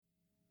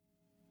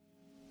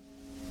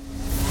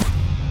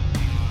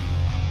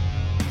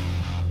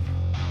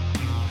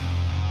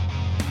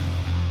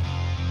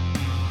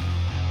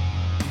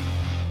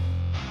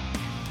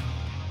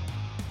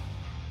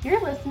You're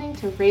listening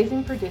to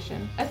Raising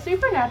Perdition, a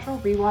supernatural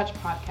rewatch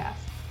podcast.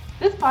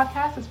 This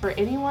podcast is for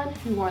anyone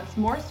who wants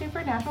more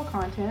supernatural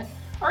content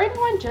or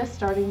anyone just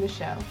starting the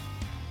show.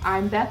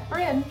 I'm Beth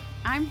Bryn.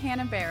 I'm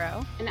Hannah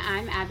Barrow. And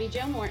I'm Abby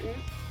Jo Morton.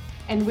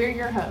 And we're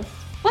your hosts.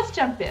 Let's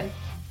jump in.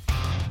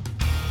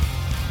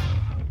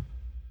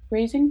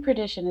 Raising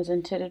Perdition is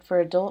intended for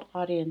adult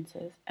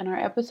audiences, and our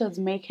episodes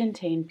may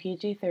contain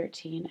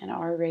PG-13 and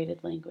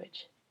R-rated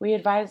language. We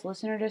advise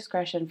listener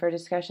discretion for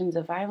discussions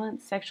of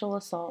violence, sexual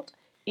assault,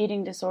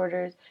 eating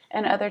disorders,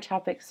 and other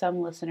topics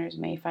some listeners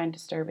may find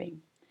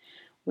disturbing.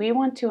 We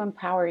want to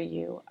empower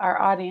you, our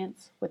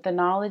audience, with the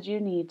knowledge you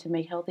need to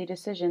make healthy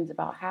decisions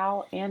about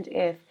how and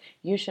if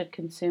you should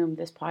consume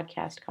this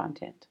podcast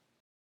content.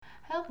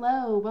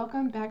 Hello,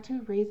 welcome back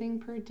to Raising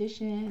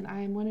Perdition.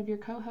 I am one of your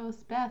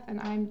co-hosts, Beth,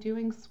 and I'm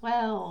doing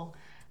swell.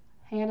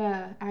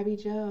 Hannah, Abby,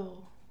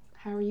 Jo,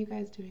 how are you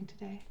guys doing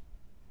today?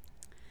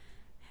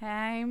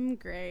 I'm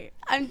great.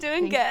 I'm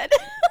doing good.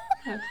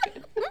 That's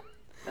good.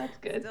 That's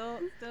good.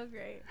 Still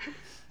great.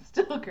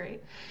 Still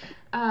great.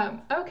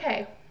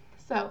 Okay,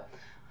 so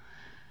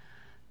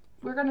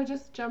we're going to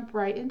just jump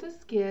right into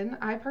Skin.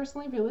 I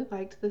personally really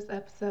liked this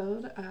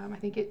episode. I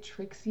think it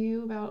tricks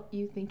you about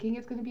you thinking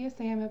it's going to be a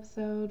Sam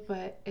episode,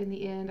 but in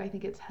the end, I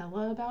think it's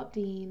hella about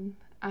Dean.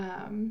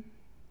 How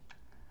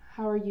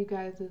are you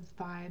guys'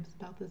 vibes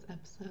about this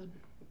episode?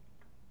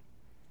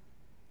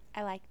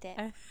 I liked it.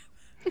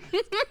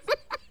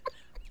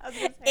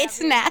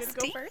 It's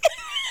nasty.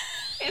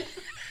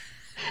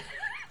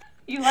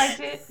 You liked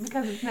it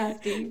because it's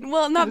nasty.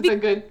 Well, not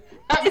because.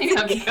 But.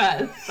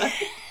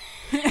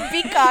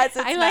 Because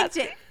I liked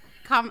it.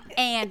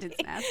 And it's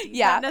nasty.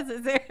 Yeah. Not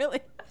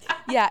necessarily.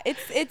 Yeah,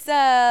 it's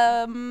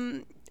a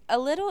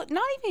little,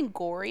 not even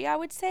gory, I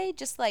would say,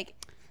 just like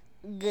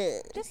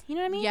good. Just, you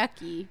know what I mean?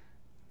 Yucky.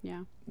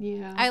 Yeah.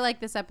 Yeah. I like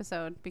this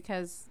episode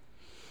because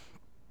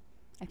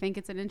I think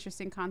it's an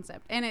interesting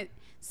concept, and it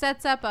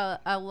sets up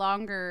a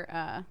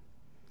longer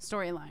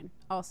storyline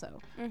also.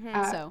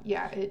 Mm-hmm. So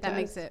yeah, it does.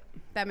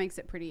 makes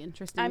it pretty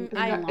interesting in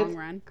the long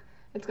run.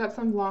 It's got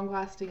some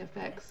long-lasting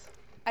effects.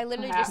 I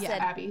literally Perhaps, just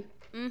said, Abby.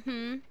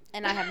 mm-hmm,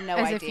 and I have no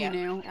As idea. if you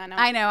knew.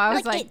 I know. I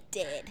was like it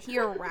did.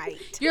 You're right.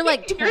 You're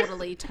like,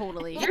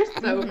 totally. You're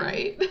so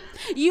right.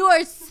 You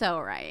are so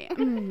right.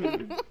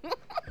 Mm-hmm.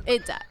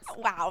 It does.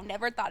 Wow,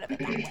 never thought of it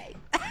that way.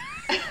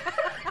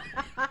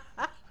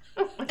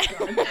 Oh my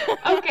God.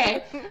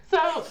 Okay,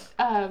 so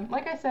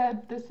like I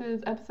said, this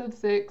is episode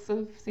 6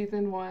 of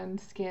season 1,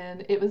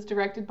 Skin. It was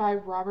directed by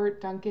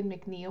Robert Duncan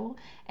McNeil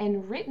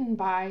and written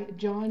by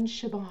John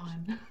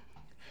Shiban.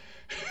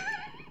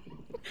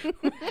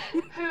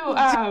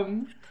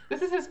 Who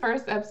this is his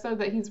first episode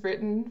that he's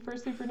written for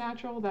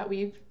Supernatural that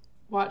we've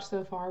watched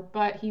so far,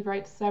 but he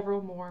writes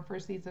several more for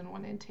season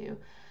 1 and 2.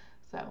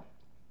 So,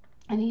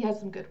 and he has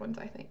some good ones,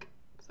 I think.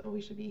 So we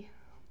should be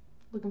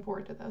looking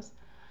forward to those.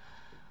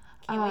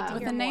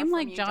 With a name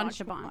like John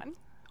Shiban.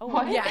 Oh,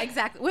 what? Yeah,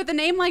 exactly. With a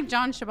name like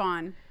John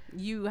Shiban,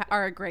 you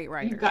are a great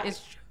writer.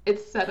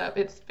 It's set up.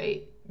 It's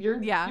fate. Your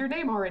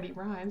name already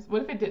rhymes.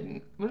 What if it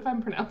didn't? What if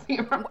I'm pronouncing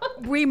it wrong?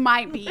 We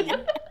might be.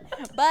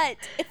 But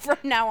from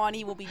now on,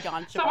 he will be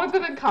John Shiban. Someone's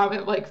going to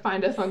comment,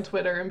 find us on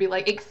Twitter and be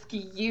like,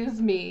 excuse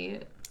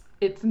me,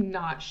 it's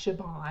not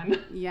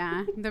Shiban.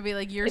 Yeah. They'll be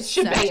like, you're it's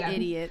such Shaban.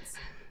 idiots.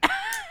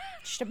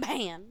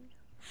 Shaban.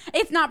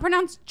 It's not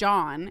pronounced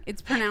John.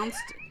 It's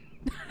pronounced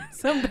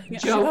something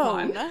else.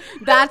 Joan.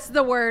 That's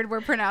the word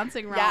we're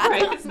pronouncing wrong. Yeah,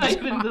 right. It's not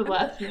even the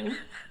last name.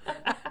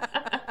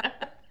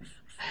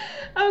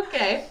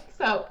 Okay,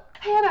 so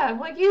Hannah,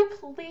 will you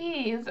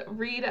please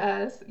read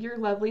us your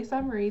lovely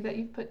summary that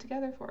you've put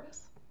together for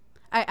us?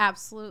 I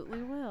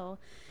absolutely will.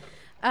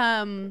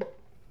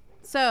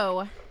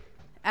 So,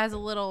 as a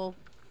little,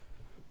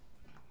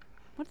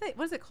 what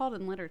is it called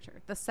in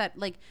literature? The set,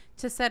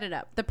 to set it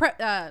up.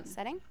 The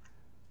setting?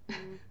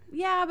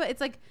 Yeah, but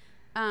it's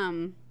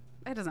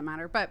it doesn't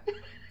matter, but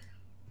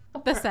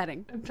the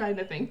setting. I'm trying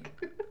to think.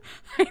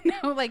 I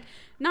know,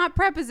 not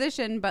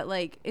preposition, but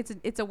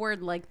it's a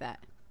word like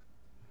that.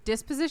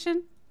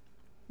 Disposition?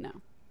 No.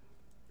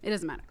 It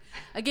doesn't matter.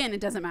 Again, it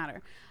doesn't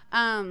matter.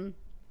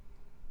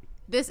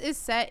 This is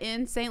set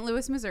in St.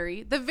 Louis,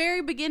 Missouri. The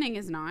very beginning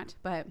is not,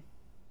 but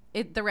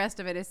the rest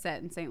of it is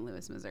set in St.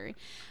 Louis, Missouri.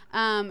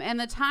 And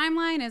the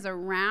timeline is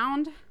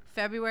around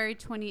February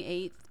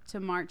 28th to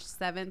March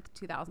 7th,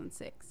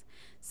 2006.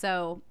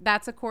 So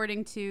that's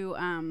according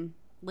to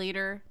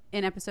later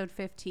in episode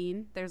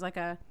 15. There's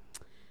a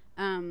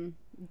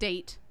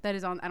date that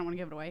is on, I don't want to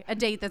give it away, a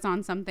date that's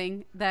on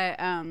something that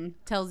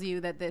tells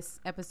you that this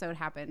episode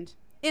happened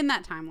in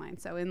that timeline.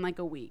 So in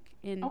a week,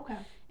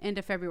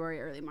 into February,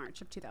 early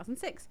March of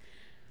 2006.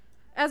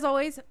 As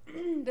always,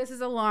 this is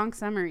a long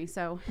summary,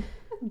 so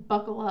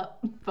buckle up,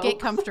 folks. Get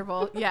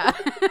comfortable. Yeah.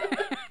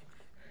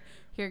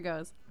 Here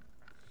goes.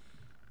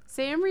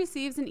 Sam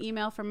receives an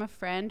email from a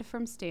friend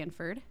from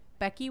Stanford,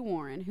 Becky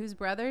Warren, whose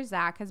brother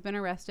Zach has been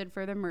arrested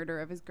for the murder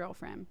of his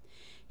girlfriend.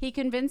 He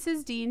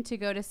convinces Dean to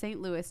go to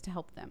St. Louis to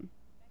help them.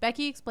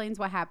 Becky explains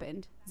what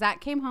happened. Zach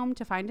came home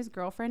to find his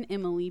girlfriend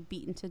Emily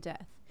beaten to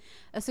death.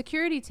 A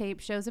security tape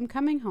shows him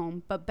coming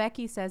home, but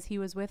Becky says he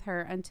was with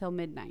her until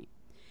midnight.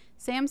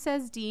 Sam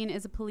says Dean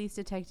is a police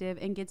detective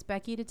and gets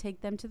Becky to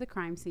take them to the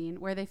crime scene,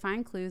 where they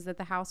find clues that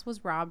the house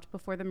was robbed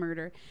before the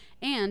murder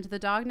and the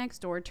dog next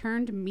door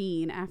turned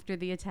mean after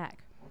the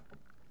attack.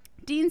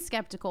 Dean's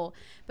skeptical,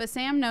 but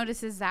Sam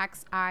notices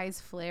Zach's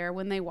eyes flare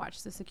when they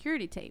watch the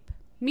security tape.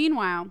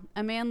 Meanwhile,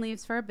 a man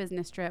leaves for a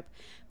business trip,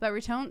 but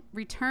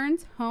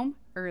returns home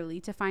early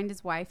to find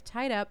his wife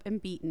tied up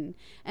and beaten,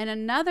 and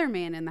another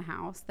man in the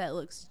house that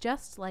looks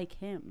just like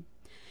him.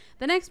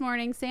 The next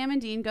morning, Sam and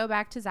Dean go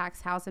back to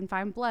Zach's house and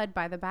find blood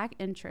by the back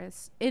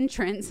entrance,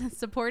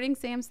 supporting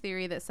Sam's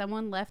theory that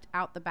someone left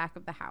out the back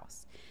of the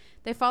house.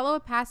 They follow a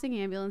passing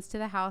ambulance to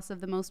the house of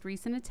the most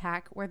recent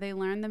attack, where they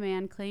learn the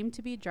man claimed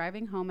to be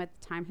driving home at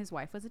the time his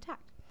wife was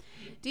attacked.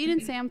 Dean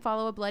and Sam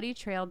follow a bloody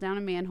trail down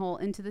a manhole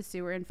into the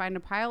sewer and find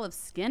a pile of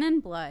skin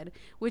and blood,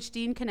 which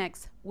Dean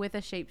connects with a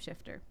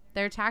shapeshifter.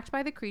 They're attacked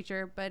by the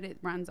creature, but it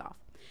runs off.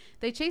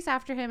 They chase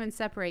after him and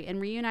separate and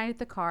reunite at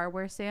the car,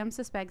 where Sam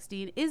suspects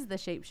Dean is the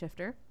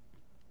shapeshifter,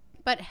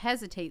 but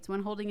hesitates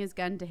when holding his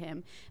gun to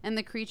him, and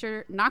the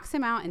creature knocks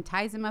him out and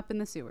ties him up in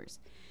the sewers.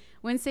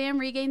 When Sam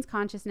regains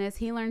consciousness,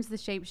 he learns the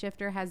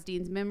shapeshifter has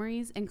Dean's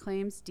memories and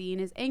claims Dean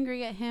is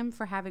angry at him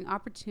for having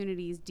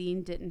opportunities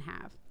Dean didn't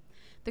have.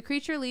 The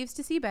creature leaves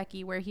to see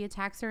Becky, where he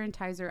attacks her and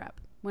ties her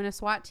up. When a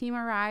SWAT team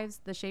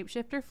arrives, the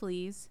shapeshifter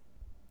flees,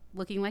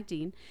 looking like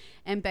Dean,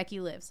 and Becky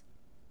lives.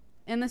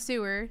 In the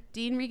sewer,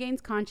 Dean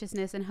regains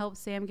consciousness and helps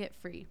Sam get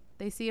free.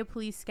 They see a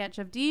police sketch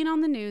of Dean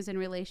on the news in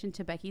relation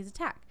to Becky's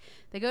attack.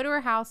 They go to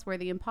her house where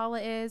the Impala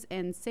is,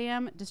 and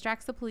Sam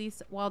distracts the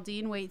police while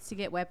Dean waits to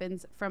get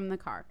weapons from the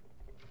car.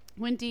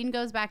 When Dean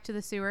goes back to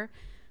the sewer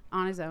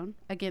on his own,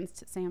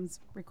 against Sam's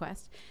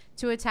request,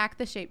 to attack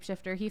the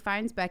shapeshifter, he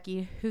finds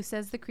Becky, who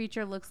says the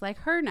creature looks like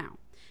her now.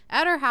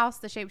 At her house,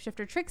 the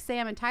shapeshifter tricks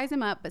Sam and ties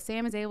him up, but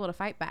Sam is able to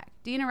fight back.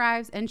 Dean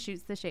arrives and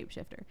shoots the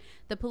shapeshifter.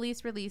 The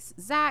police release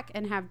Zach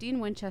and have Dean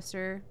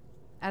Winchester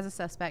as a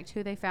suspect,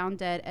 who they found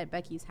dead at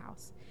Becky's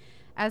house.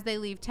 As they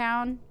leave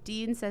town,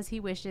 Dean says he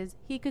wishes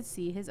he could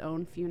see his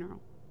own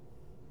funeral.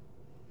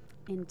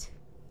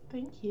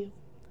 Thank you.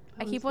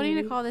 I keep wanting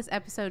to call this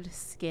episode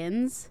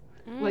Skins.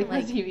 Like the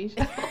TV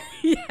show.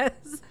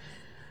 Yes.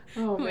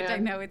 Oh, man. Which I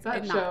know it's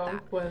that not show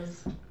that.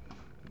 was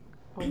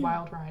a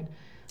wild ride.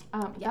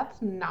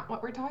 That's not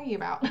what we're talking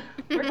about.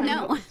 We're talking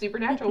about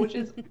Supernatural, which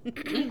is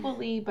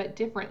equally but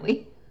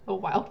differently a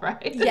wild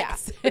ride.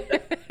 Yes.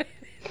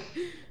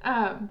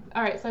 All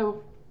right,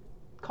 so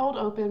cold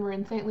open. We're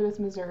in St. Louis,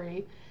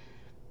 Missouri.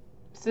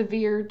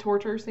 Severe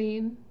torture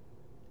scene,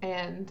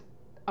 and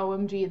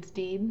OMG, it's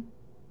Dean.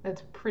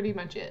 That's pretty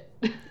much it.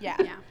 Yeah.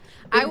 Yeah.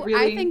 I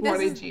really think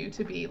wanted you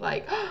to be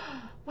like,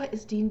 oh, what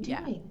is Dean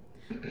doing?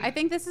 I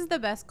think this is the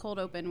best cold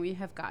open we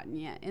have gotten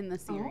yet in the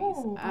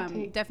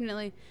series.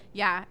 Definitely.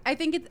 Yeah. I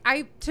think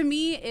to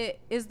me, it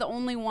is the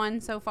only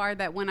one so far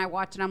that when I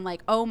watch it, I'm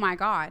like, oh my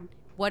God,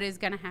 what is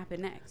going to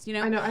happen next? You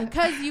know, I know.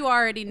 Because you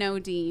already know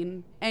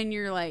Dean and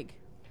you're like,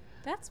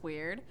 that's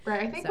weird.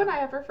 Right. I think when I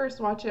ever first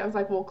watched it, I was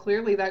like, well,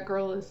 clearly that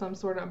girl is some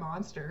sort of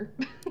monster.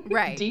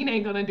 Right. Dean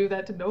ain't going to do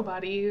that to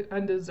nobody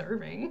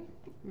undeserving.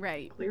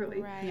 Right.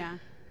 Clearly. Right. Yeah.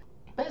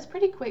 But it's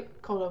pretty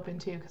quick cold open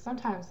too, because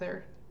sometimes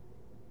they're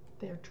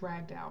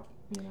dragged out,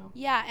 you know.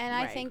 Yeah, and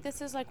I Right. think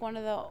this is like one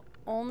of the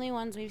only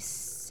ones we've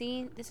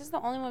seen. This is the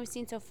only one we've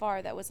seen so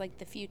far that was like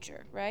the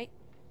future, right?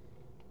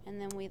 And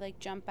then we like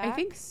jump back. I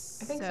think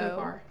so. I think so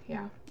far,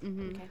 yeah.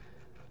 Mm-hmm.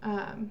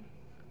 Okay.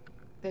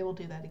 They will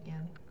do that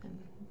again, and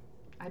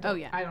I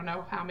don't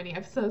know how many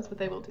episodes, but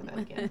they will do that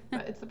again.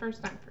 But it's the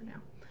first time for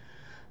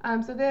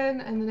now. So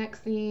then, in the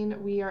next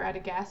scene, we are at a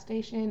gas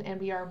station, and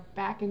we are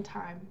back in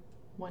time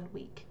 1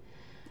 week.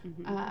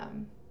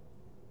 Mm-hmm.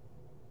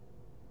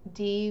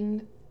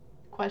 Dean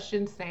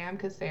questions Sam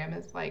because Sam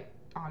is like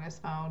on his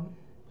phone,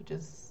 which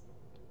is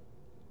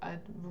a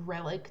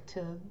relic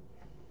to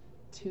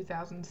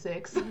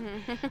 2006.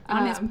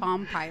 On his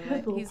Palm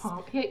Pilot. His He's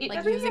Palm.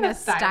 like using a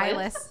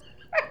stylus.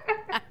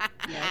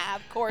 Yeah,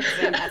 of course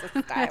Sam has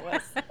a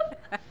stylus.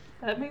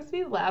 That makes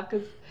me laugh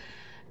because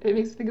it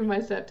makes me think of my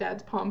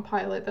stepdad's Palm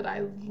Pilot that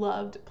I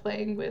loved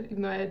playing with,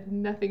 even though I had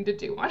nothing to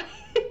do on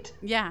it.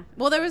 Yeah.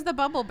 Well, there was the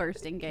bubble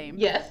bursting game.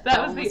 Yes,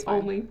 that was the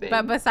only thing.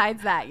 But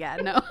besides that, yeah,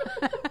 no.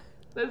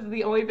 That's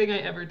the only thing I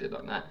ever did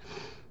on that.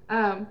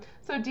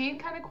 So Dean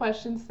kind of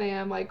questions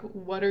Sam, like,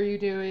 what are you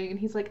doing? And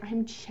he's like,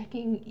 I'm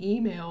checking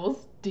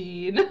emails,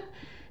 Dean. And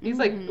he's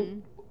like,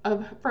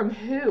 from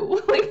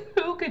who? Like,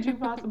 who could you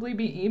possibly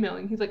be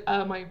emailing? He's like,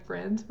 my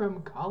friends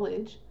from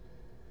college,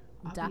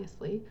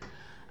 obviously.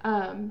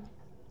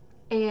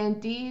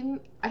 And Dean,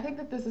 I think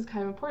that this is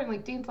kind of important.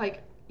 Like, Dean's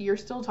like, you're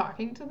still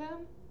talking to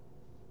them?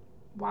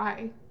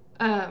 Why?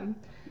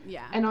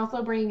 Yeah. And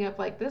also bringing up,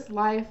 like, this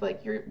life,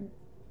 like,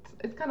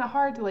 it's kind of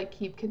hard to, like,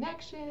 keep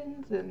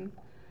connections and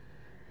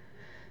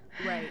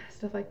right.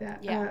 stuff like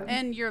that. Yeah.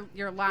 And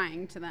you're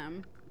lying to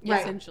them,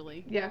 Right.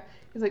 essentially. Yeah.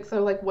 He's like,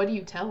 so, like, what do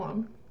you tell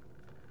them?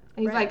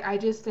 And he's Right. like, I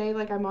just say,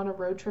 like, I'm on a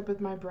road trip with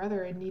my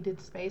brother and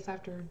needed space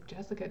after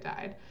Jessica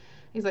died.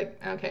 He's like,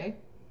 okay.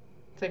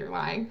 so you're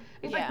lying.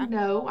 He's Yeah. like,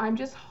 no, I'm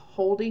just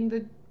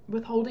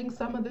withholding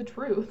some of the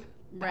truth.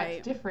 That's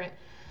Right. different.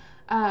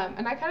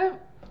 And I kind of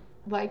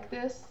like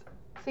this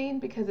scene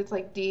because it's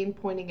like Dean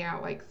pointing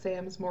out like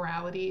Sam's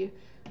morality,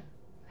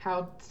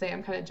 how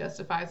Sam kind of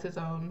justifies his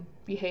own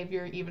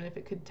behavior even if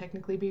it could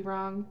technically be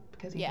wrong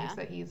because he thinks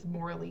that he's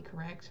morally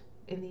correct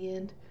in the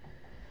end.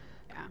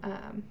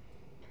 Yeah.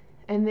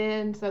 And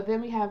then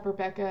we have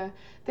Rebecca.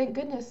 Thank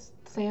goodness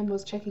Sam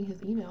was checking his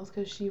emails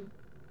because she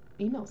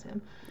emails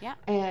him. Yeah.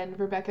 And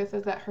Rebecca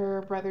says that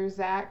her brother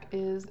Zach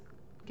is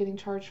getting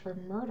charged for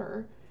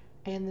murder,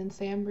 and then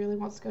Sam really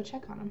wants to go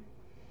check on him.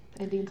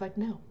 And Dean's like,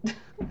 no.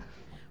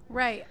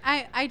 Right.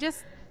 I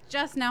just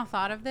now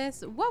thought of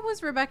this. What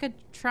was Rebecca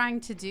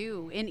trying to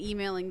do in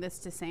emailing this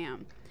to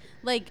Sam?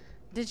 Like,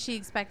 did she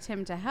expect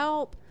him to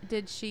help?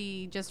 Did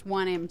she just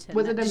want him to?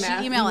 Was it a did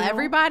mass she email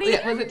everybody?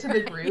 Yeah, was it to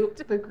the group?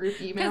 The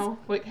group email?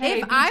 Like,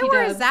 hey, if I were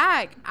BT-dubs.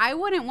 Zach, I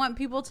wouldn't want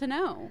people to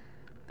know.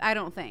 I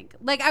don't think.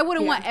 Like, I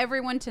wouldn't want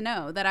everyone to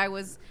know that I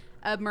was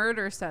a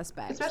murder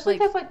suspect. Especially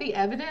because, like, the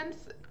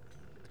evidence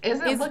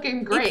isn't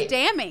looking great. It's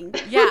damning.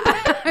 Yeah.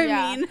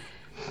 I mean,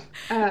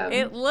 Um,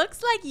 it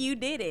looks like you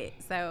did it.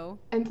 So.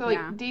 And so,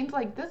 like, Dean's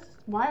like,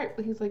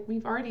 he's like,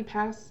 we've already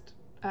passed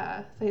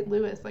St.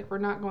 Louis. Like, we're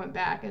not going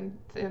back. And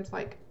Sam's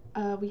like,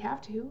 we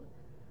have to.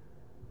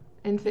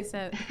 And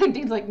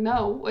Dean's like,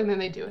 no. And then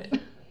they do it.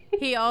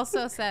 He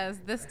also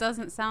says, this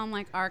doesn't sound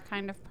like our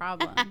kind of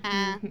problem.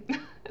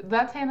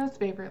 That's Hannah's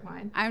favorite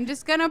line. I'm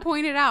just going to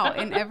point it out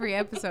in every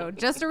episode.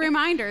 Just a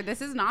reminder,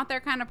 this is not their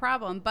kind of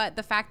problem. But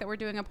the fact that we're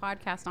doing a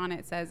podcast on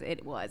it says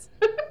it was.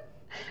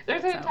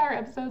 There's an entire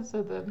episode,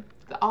 so the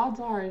odds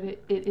are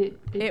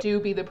it do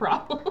be the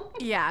problem.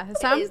 Yeah,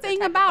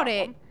 something about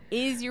it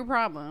is your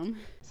problem.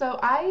 So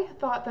I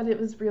thought that it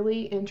was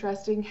really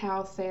interesting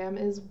how Sam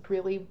is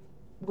really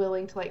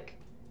willing to, like,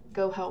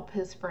 go help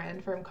his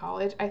friend from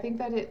college. I think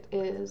that it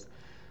is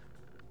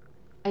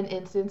an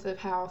instance of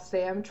how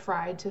Sam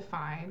tried to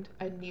find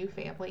a new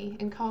family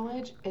in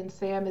college, and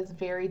Sam is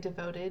very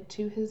devoted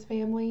to his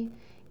family,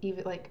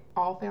 even, like,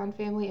 all found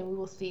family, and we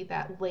will see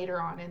that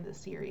later on in the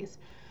series.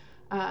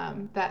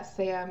 That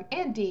Sam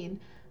and Dean,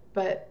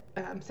 but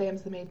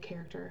Sam's the main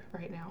character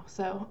right now.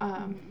 So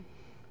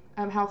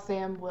how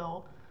Sam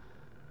will,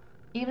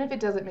 even if it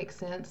doesn't make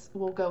sense,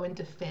 will go and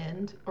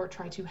defend or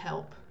try to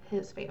help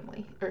his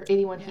family or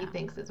anyone he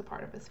thinks is a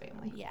part of his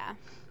family. Yeah.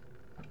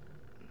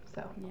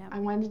 So I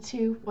wanted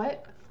to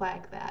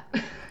flag that.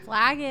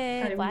 Flag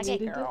it. Flag it,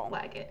 needed girl. to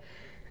flag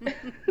it.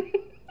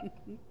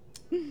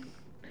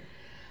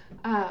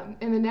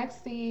 In the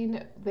next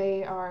scene,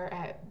 they are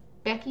at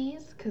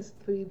Becky's because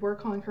we were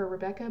calling her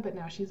Rebecca, but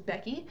now she's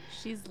Becky.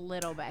 She's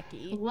little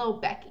Becky. Little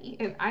Becky,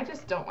 and I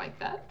just don't like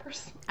that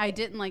person. I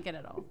didn't like it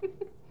at all.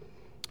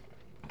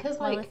 Because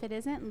well, if it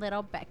isn't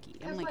little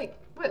Becky, I'm like,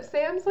 what?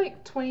 Sam's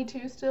like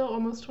 22 still,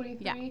 almost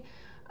 23. Yeah.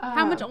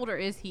 How much older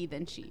is he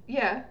than she?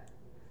 Yeah.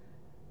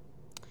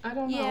 I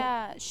don't know.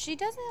 Yeah, she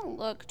doesn't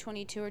look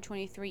 22 or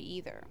 23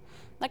 either.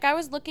 Like, I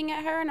was looking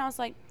at her and I was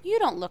like, you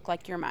don't look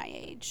like you're my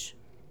age.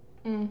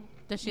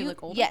 Does she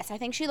look older? Yes, I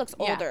think she looks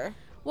older.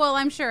 Well,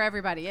 I'm sure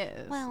everybody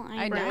is. Well,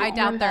 I know. know, I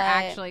doubt they're but-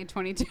 actually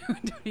 22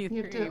 and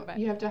 23.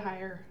 You have to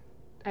hire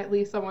at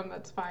least someone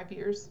that's 5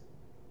 years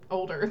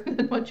older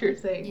than what you're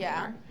saying.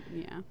 Yeah.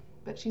 Yeah.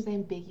 But she's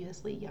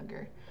ambiguously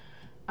younger.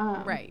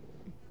 Right.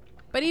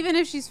 But even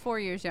if she's 4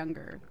 years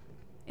younger,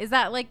 is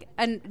that like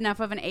enough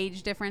of an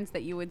age difference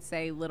that you would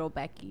say little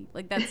Becky?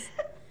 Like, that's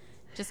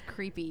just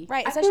creepy.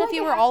 Right, I feel especially like if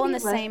you it were has all to in be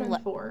the less same...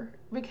 than 4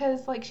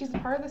 because like she's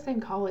part of the same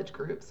college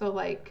group. So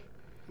like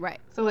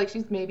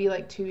she's maybe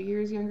like 2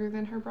 years younger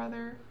than her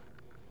brother.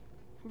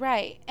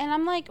 Right. And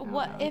I'm like,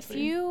 what if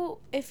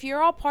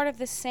you're all part of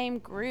the same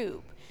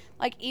group?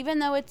 Like, even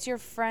though it's your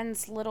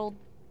friend's little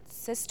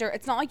sister,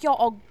 it's not like y'all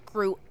all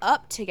grew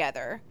up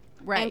together.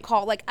 Right.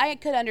 And like, I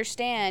could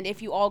understand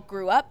if you all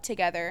grew up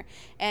together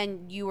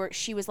and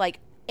she was like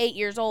 8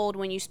 years old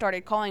when you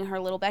started calling her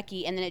little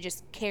Becky, and then it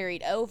just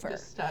carried over.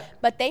 Just stuck.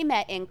 But they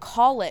met in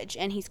college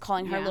and he's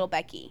calling her little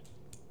Becky.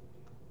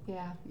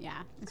 Yeah.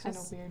 Yeah. It's kind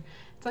of weird.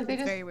 It's like they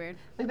just very weird.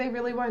 Like they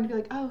really wanted to be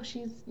like, oh,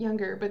 she's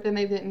younger, but then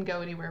they didn't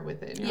go anywhere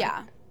with it.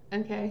 Yeah.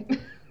 Like, okay.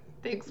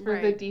 Thanks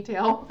for the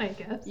detail, I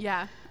guess.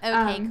 Yeah.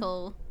 Okay,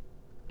 cool.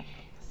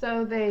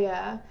 So they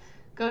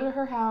go to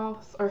her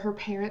house or her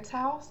parents'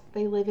 house.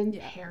 They live in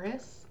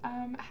Paris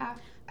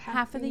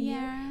half of the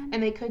year,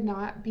 and they could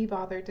not be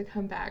bothered to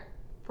come back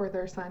for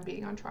their son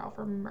being on trial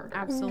for murder.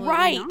 Absolutely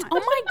Right. not. Oh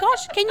my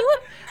gosh. Can you?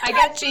 I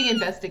guess being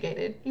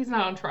investigated. He's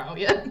not on trial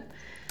yet.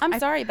 I'm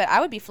sorry, but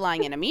I would be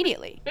flying in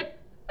immediately.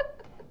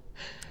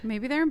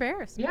 Maybe they're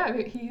embarrassed. Yeah,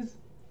 he's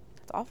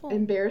It's awful.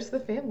 embarrassed the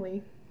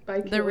family by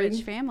killing. The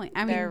rich family.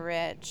 I mean, They're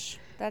rich.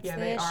 That's the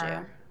they issue.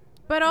 are.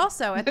 but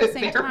also at the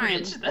same They're time,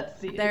 rich.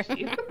 That's the they're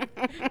issue.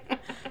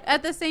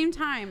 at the same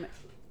time,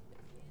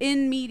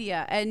 in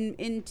media and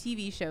in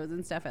TV shows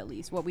and stuff, at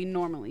least what we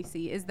normally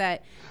see is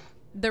that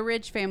the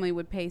rich family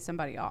would pay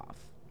somebody off.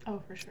 Oh,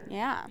 for sure.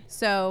 Yeah.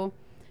 So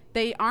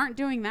they aren't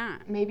doing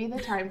that. Maybe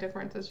the time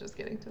difference is just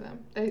getting to them.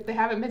 They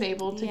haven't been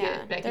able to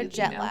get Becky's They're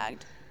jet email.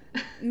 lagged.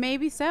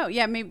 Maybe so.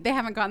 Yeah, maybe they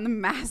haven't gotten the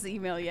mass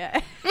email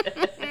yet.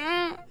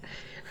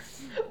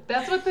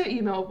 That's what the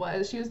email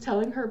was. She was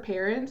telling her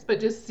parents, but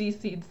just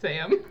CC'd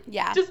Sam.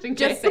 Yeah. Just in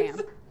case. Just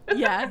Sam.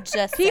 Yeah.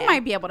 Just He Sam.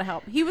 might be able to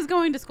help. He was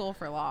going to school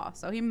for law,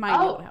 so he might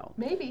be able to help.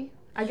 Maybe.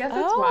 I guess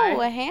that's why.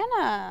 Oh,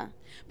 Hannah.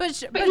 But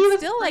he was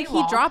still, like, he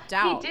pre-law. dropped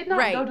out. He did not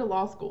right. go to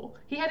law school.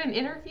 He had an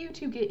interview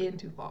to get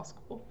into law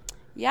school.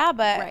 Yeah,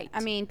 but Right. I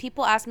mean,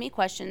 people ask me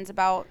questions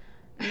about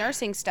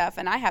nursing stuff,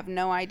 and I have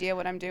no idea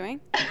what I'm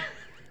doing.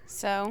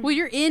 So Well,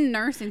 you're in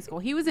nursing school.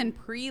 He was in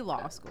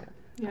pre-law school.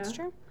 Yeah. that's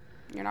true.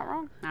 You're not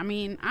wrong. I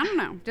mean, I don't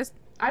know. Just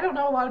I don't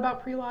know a lot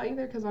about pre-law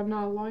either because I'm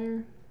not a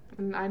lawyer,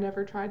 and I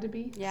never tried to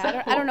be. Yeah,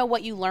 so. I don't know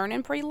what you learn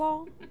in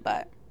pre-law,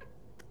 but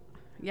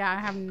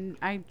yeah,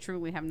 I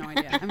truly have no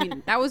idea. I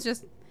mean, that was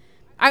just.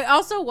 I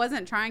also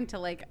wasn't trying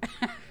to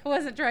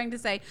wasn't trying to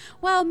say,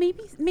 well,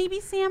 maybe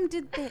Sam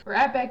did this. We're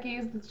at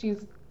Becky's.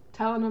 She's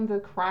telling them the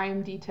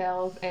crime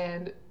details,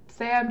 and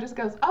Sam just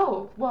goes,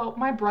 "Oh, well,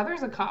 my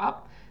brother's a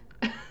cop,"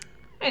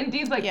 and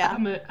Dee's like, Yeah.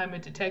 "I'm a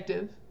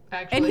detective,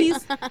 actually."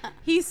 And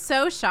he's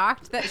so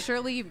shocked that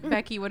surely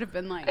Becky would have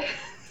been like,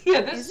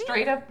 yeah, this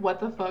straight up what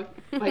the fuck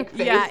like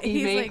face Yeah, he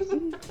he's makes.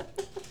 like,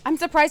 I'm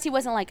surprised he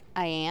wasn't like,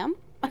 I am.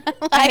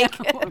 Like,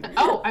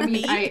 Oh, I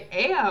mean, Me? I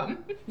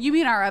am. you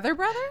mean our other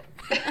brother?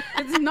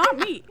 It's not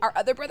me. our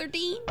other brother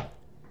Dean.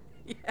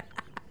 Yeah.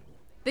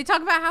 They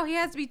talk about how he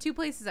has to be two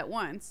places at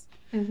once,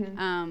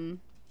 Mm-hmm.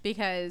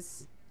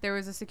 because there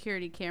was a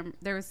security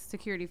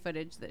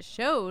footage that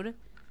showed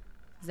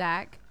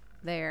Zach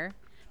there,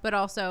 but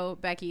also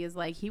Becky is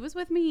like, he was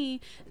with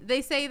me.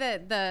 They say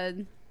that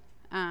the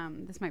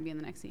this might be in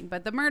the next scene,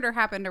 but the murder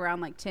happened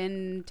around like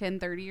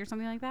 10:30 or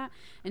something like that,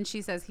 and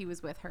she says he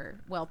was with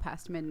her well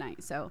past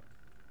midnight. So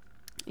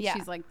Yeah.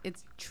 she's like,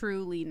 it's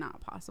truly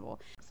not possible.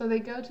 So they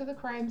go to the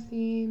crime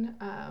scene.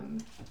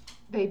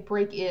 They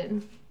break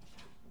in.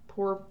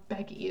 Poor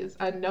Becky is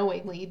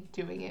unknowingly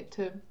doing it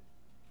to,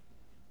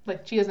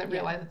 like, she doesn't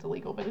realize it's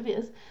illegal, but it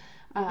is.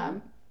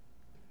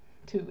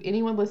 To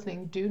anyone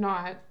listening, do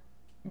not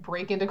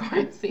break into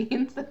crime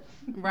scenes.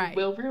 Right.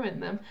 Will ruin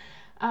them.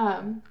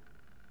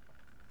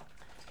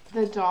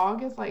 The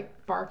dog is, like,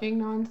 barking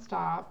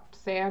nonstop.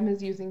 Sam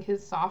is using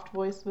his soft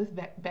voice with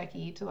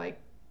Becky to, like,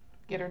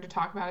 get her to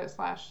talk about it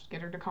 /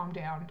 get her to calm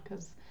down,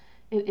 because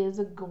it is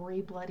a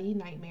gory, bloody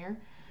nightmare.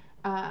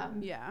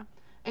 Yeah.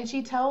 And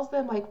she tells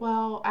them, like,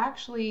 well,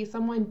 actually,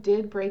 someone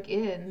did break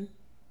in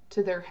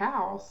to their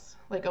house,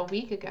 like, a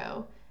week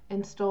ago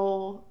and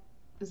stole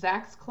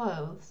Zach's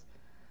clothes,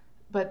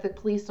 but the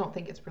police don't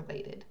think it's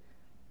related.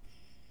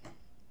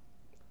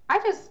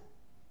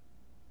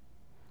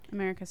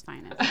 America's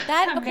finest.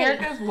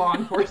 America's law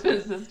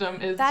enforcement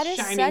system is That is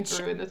shining such-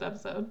 through in this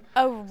episode.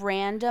 A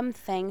random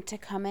thing to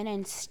come in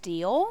and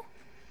steal.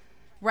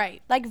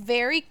 Right. Like,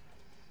 very,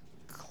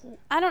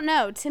 I don't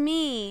know. To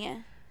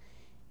me,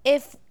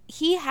 if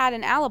he had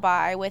an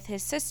alibi with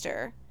his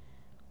sister,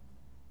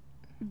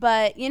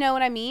 but you know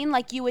what I mean?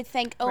 Like, you would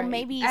think, oh, Right.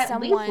 maybe At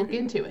someone. least look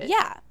into it.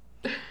 Yeah.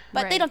 But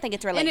they Right. don't think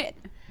it's And related.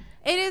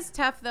 it is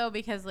tough though,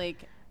 because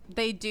like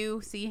they do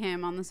see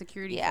him on the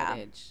security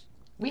footage.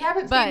 We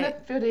haven't seen the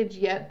footage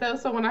yet, though,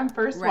 so when I'm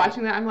first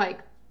watching that, I'm like,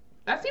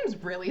 that seems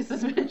really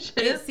suspicious.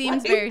 It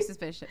seems Like, very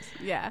suspicious.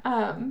 Yeah.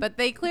 But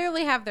they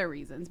clearly have their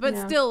reasons. But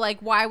still, like,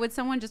 why would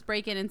someone just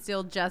break in and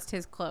steal just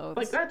his clothes?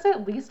 like, that's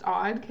at least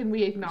odd. Can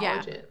we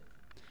acknowledge Yeah. it?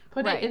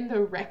 Put Right. it in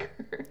the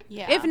record.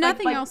 Yeah. If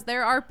nothing like- else,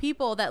 there are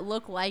people that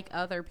look like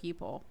other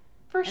people.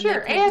 For they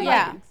sure. could And, do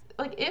Yeah. things.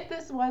 like, if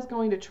this was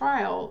going to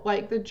trial,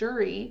 like, the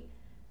jury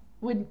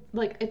would,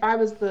 like, if I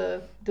was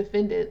the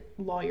defendant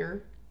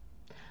lawyer,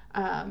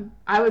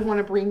 I would want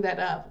to bring that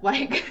up.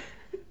 Like,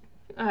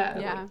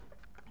 Yeah. like,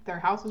 their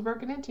house was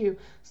broken into,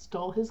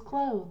 stole his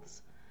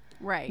clothes.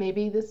 Right.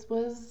 Maybe this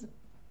was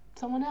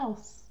someone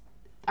else.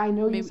 I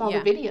know you Maybe- saw yeah.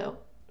 the video,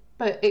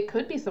 but it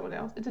could be someone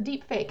else. It's a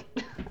deep fake.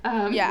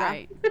 Yeah.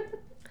 Right.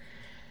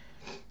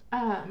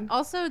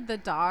 Also, the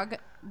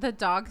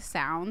dog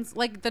sounds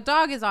like the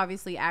dog is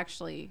obviously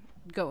actually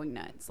going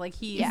nuts. Like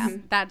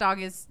that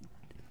dog is,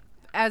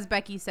 as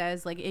Becky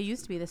says, like, it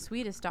used to be the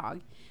sweetest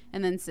dog,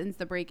 and then since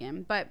the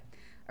break-in,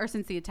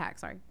 since the attack,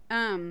 sorry.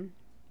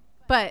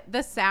 But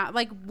the sound,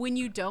 like, when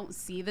you don't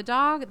see the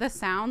dog, the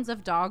sounds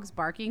of dogs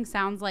barking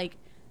sounds like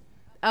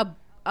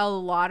a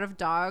lot of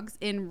dogs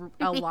in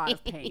a lot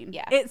of pain.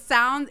 Yeah. It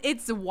sounds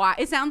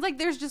like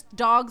there's just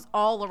dogs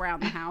all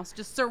around the house,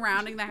 just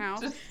surrounding the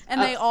house, Just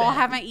and they all upset.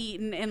 haven't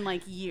eaten in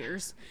like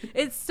years.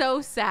 It's so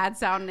sad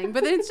sounding.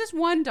 But then it's just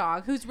one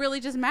dog who's really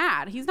just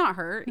mad. He's not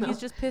hurt. No. He's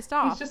just pissed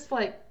off. He's just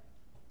like,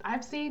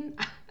 I've seen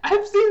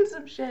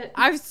some shit.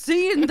 I've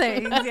seen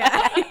things.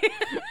 Yeah.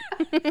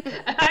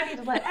 And I need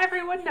to let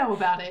everyone know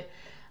about it.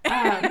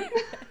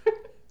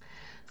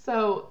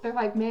 So they're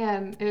like,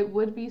 man, it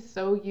would be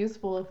so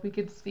useful if we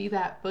could see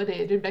that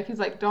footage. And Becky's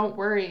like, don't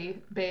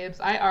worry, babes,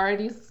 I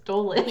already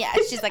stole it. Yeah,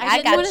 she's like, I I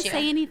didn't got want to you.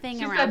 say anything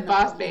She around said, the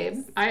boss,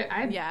 police."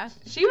 babe. Yeah.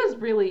 She was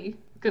really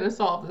gonna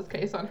solve this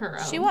case on her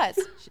own. She was.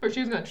 Or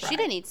she was gonna try. She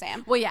didn't need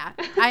Sam. Well, yeah,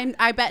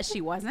 I bet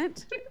she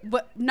wasn't,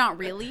 but not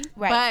really.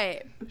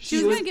 Right. But She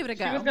was going to give it a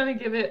go. She was going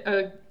to give it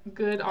a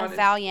good, honest,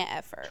 valiant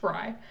effort.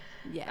 Try.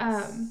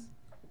 Yes.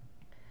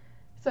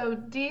 So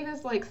Dean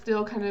is like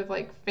still kind of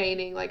like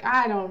feigning, like,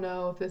 I don't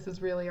know if this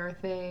is really our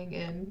thing.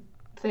 And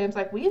Sam's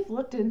like, we've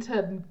looked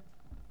into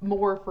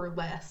more for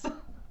less.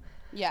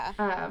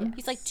 Yeah.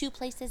 He's like 2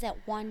 places at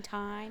one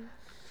time.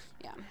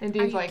 Yeah. And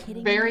Dean's like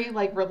very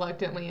like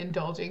reluctantly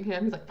indulging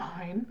him. He's like,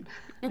 fine.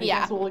 I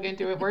guess we'll look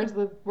into it. Where's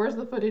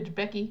the footage,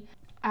 Becky?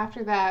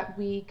 After that,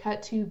 we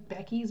cut to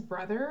Becky's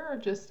brother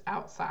just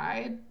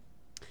outside,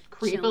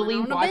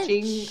 creepily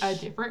watching a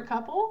different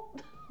couple.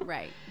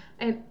 Right.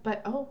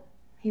 But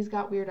he's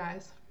got weird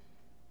eyes.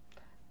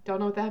 Don't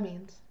know what that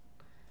means.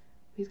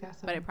 He's got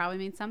some. But it probably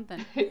means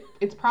something.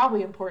 It's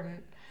probably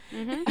important.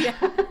 Mm-hmm.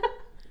 Yeah.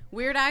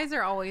 Weird eyes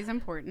are always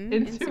important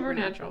in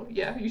Supernatural.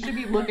 Yeah, you should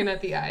be looking at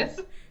the eyes.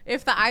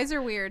 If the eyes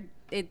are weird,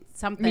 it's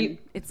something.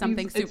 It's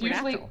something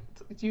supernatural.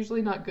 It's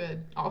usually not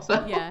good.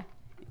 Also. Yeah.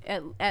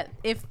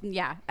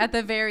 At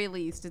the very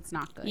least, it's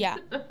not good. Yeah.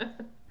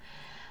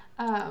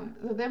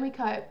 So then we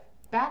cut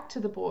back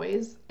to the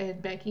boys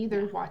and Becky.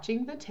 They're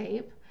watching the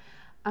tape.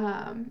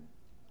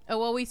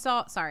 We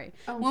saw. Sorry.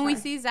 We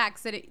see Zach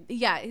sitting.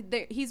 Yeah,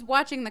 he's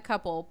watching the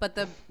couple, but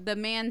the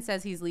man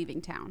says he's leaving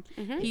town.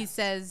 Mm-hmm. He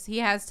says he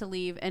has to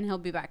leave and he'll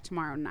be back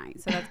tomorrow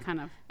night. So that's kind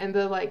of. And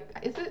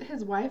is it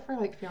his wife or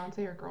like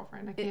fiance or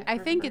girlfriend? I can't. I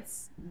think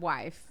it's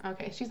wife.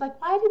 Okay, she's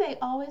like, why do they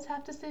always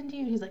have to send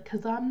you? He's like,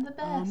 'cause I'm the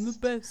best. I'm the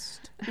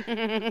best.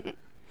 Good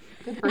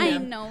for him. I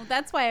know.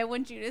 That's why I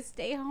want you to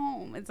stay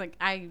home. It's like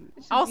you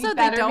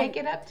better make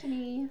it up to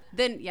me.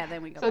 Then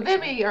we go. So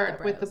then we are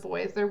with the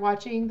boys. They're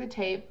watching the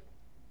tape.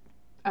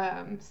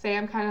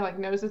 Sam kind of like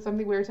notices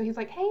something weird, so he's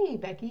like, hey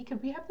Becky,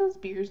 could we have those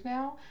beers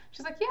now?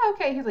 She's like, yeah,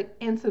 okay. He's like,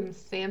 and some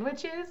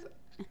sandwiches.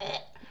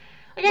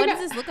 What does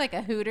this look like,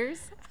 a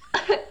Hooters?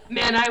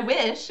 Man, I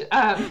wish.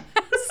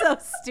 So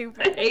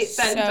stupid. I hate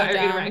that entire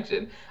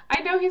interaction.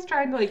 I know he's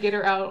trying to like get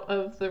her out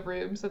of the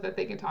room so that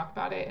they can talk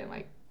about it and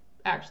like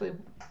actually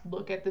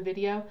look at the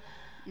video.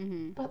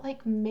 Mm-hmm. But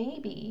like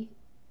maybe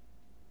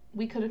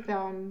we could have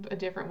found a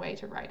different way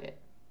to write it.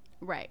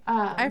 Right.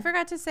 I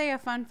forgot to say a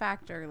fun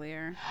fact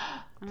earlier.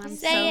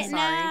 Say it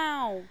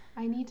now.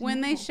 I need to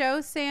When know. they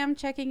show Sam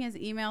checking his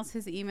email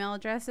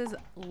address is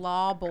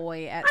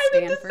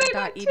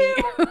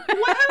lawboy@stanford.edu.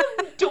 What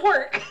a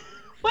dork.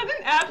 What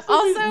an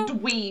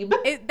absolute dweeb.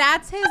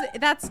 That's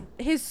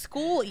his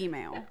school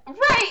email.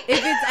 Right.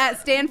 If it's at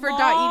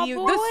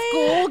stanford.edu, the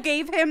school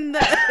gave him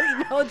the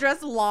email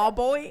address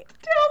lawboy.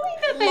 Tell me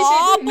that they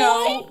didn't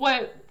know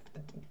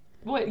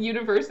what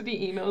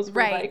university emails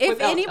were like. If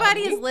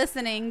anybody is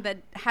listening that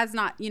has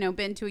not,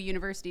 been to a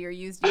university or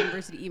used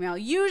university email,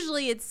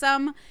 usually it's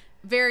some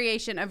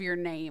variation of your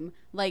name,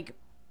 like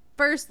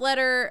first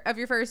letter of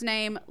your first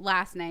name,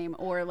 last name,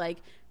 or like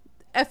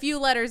a few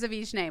letters of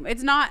each name.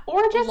 It's not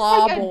or just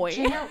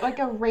lawboy. Like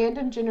a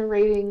random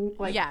generating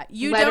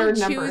you letter don't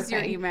number choose your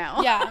thing.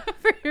 email. Yeah,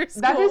 for your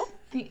school. That is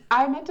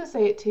I meant to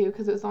say it too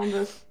because it was on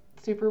the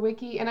Super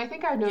Wiki, and I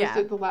think I noticed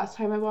it the last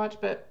time I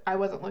watched, but I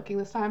wasn't looking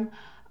this time.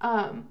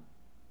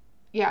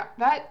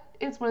 That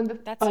is one of the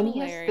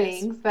funniest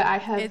things that I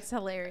have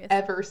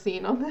ever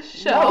seen on this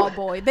show.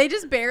 Lawboy. They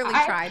just barely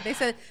tried. They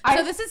said,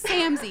 this is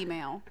Sam's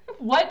email.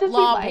 What does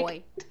Lawboy. he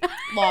like?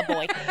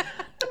 Lawboy. Like,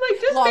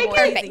 just make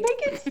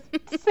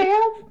it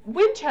Sam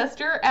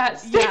Winchester at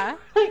Stanford.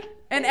 Yeah.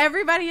 And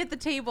everybody at the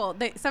table,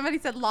 somebody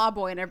said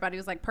Lawboy, and everybody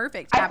was like,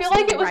 perfect. I feel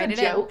like it was a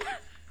joke.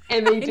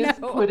 And they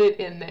just put it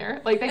in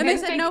there. Like they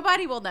said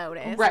nobody will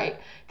notice. Right.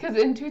 Because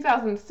in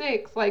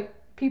 2006, like,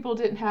 people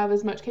didn't have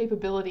as much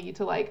capability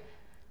to, like,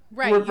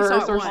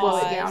 reverse or slow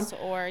it down.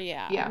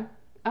 Yeah.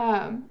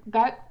 I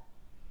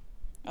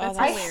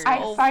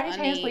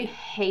simultaneously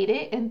hate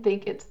it and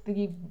think it's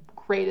the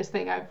greatest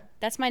thing I've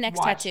That's my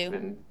next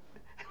tattoo.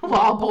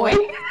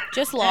 Lawboy.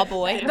 Just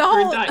Lawboy. The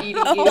whole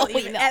email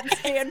at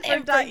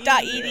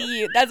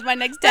Stanford.edu. That's my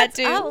next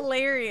tattoo. That's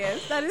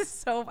hilarious. That is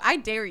so. I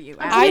dare you.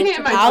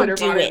 I'll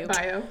do it.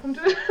 Bio. I'm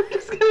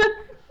just gonna.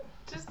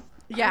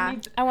 Yeah.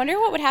 I wonder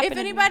what would happen. If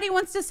anybody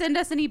wants to send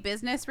us any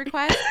business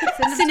requests,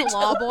 send them to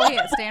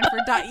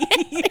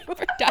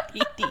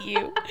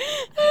lawboy@stanford.edu.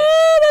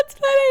 Oh, that's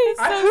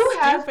funny. Who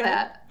has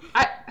that?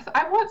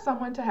 I want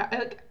someone to have,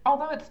 like,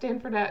 although it's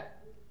Stanford at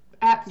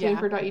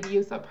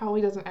stanford.edu, so it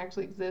probably doesn't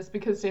actually exist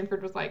because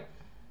Stanford was like,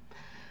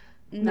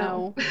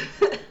 no.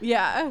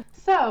 Yeah.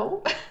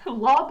 So,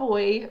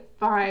 Lawboy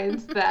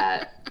finds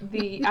that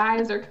the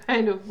eyes are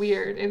kind of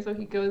weird, and so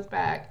he goes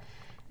back,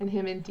 and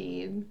him and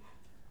Dean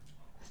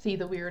see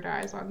the weird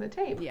eyes on the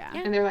tape. Yeah.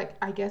 And they're like,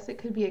 I guess it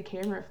could be a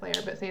camera flare,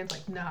 but Sam's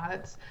like, nah,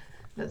 that's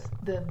the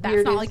weirdest.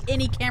 That's not like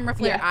any camera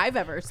flare I've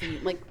ever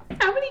seen. Like,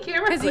 how many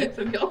camera flares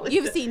have y'all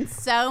You've seen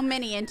so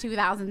many in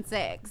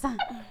 2006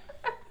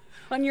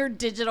 on your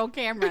digital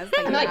cameras.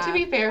 And like, to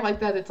be fair, like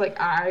that, it's like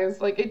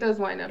eyes, like it does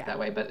line up that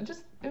way, but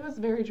it was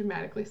very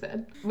dramatically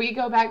said. We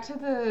go back to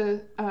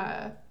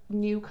the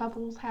new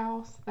couple's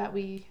house that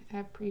we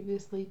have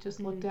previously just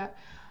looked at.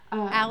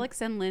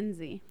 Alex and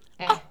Lindsay.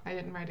 I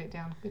didn't write it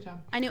down. Good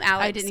job. I knew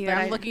Alex. I didn't either.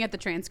 I'm looking at the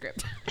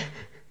transcript.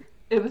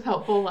 it was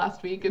helpful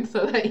last week, and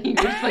so that you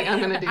were just like, I'm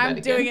going to do that again.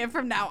 I'm doing it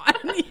from now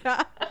on.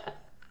 Yeah.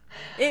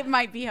 It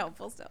might be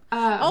helpful still.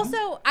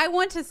 Also, I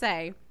want to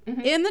say,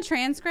 in the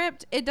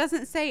transcript, it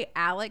doesn't say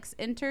Alex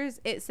enters.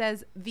 It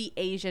says the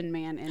Asian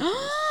man enters.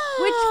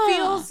 Which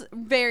feels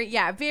very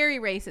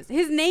racist.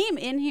 His name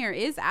in here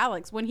is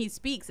Alex. When he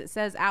speaks, it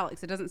says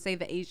Alex. It doesn't say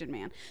the Asian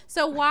man.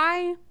 So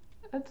why...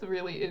 That's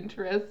really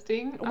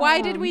interesting.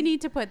 Why did we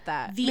need to put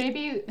that?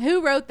 Maybe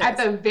who wrote this? At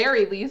the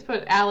very least,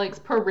 put Alex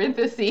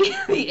parenthesis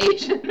the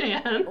Asian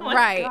man. Oh,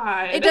 right.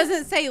 God. It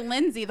doesn't say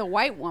Lindsay, the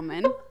white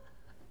woman.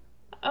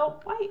 A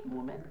white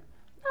woman?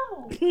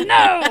 No.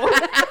 No.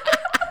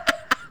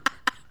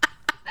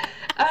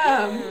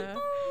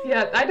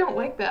 Yeah, I don't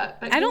like that.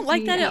 I don't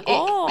like that at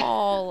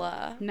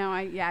all. No,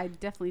 I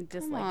definitely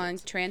dislike Come on,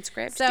 it.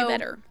 transcript. So, do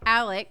better.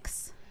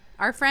 Alex,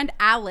 our friend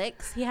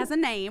Alex, he has a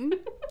name.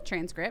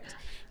 Transcript.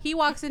 He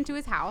walks into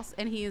his house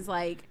and he's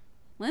like,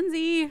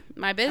 Lindsay,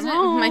 my business,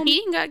 my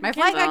meeting got my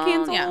canceled. flight got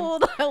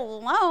canceled. Yeah.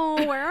 Hello,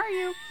 where are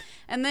you?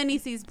 And then he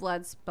sees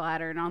blood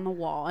splattered on the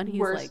wall, and he's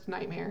worst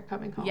nightmare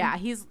coming home. Yeah,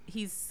 he's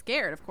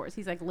scared, of course.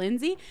 He's like,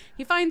 Lindsay.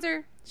 He finds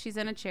her. She's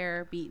in a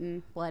chair,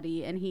 beaten,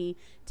 bloody, and he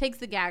takes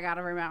the gag out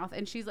of her mouth,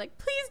 and she's like,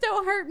 please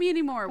don't hurt me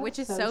anymore, which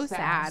is so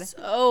sad.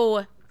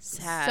 So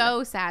sad.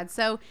 So sad.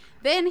 So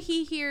then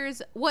he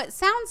hears what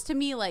sounds to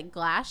me like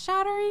glass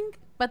shattering,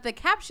 but the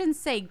captions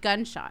say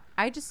gunshot.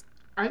 I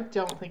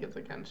don't think it's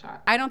a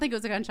gunshot. I don't think it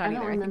was a gunshot either.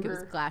 I think it was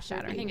remember glass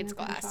shattering. I think it's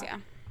glass, yeah.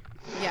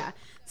 Yeah.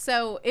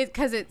 So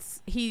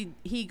because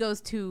he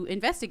goes to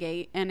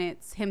investigate, and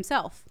it's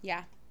himself.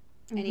 Yeah.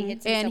 And he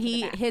hits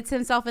himself hits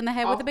himself in the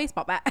head with a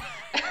baseball bat.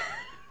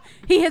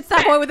 He hits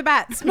that boy with a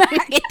bat.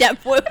 Smack. Hit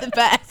that boy with a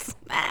bat.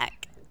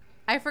 Smack.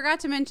 I forgot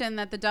to mention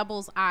that the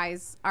double's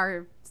eyes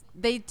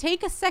they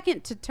take a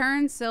second to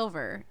turn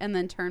silver and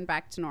then turn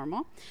back to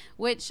normal,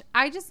 which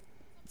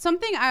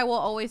something I will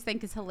always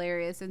think is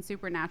hilarious in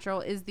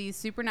Supernatural is these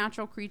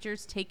supernatural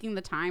creatures taking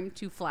the time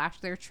to flash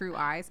their true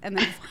eyes and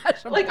then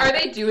flash them. Like, are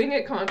they doing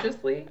it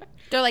consciously?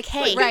 They're like,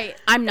 hey, right.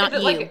 I'm not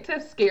is it you. Like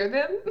to scare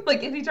them?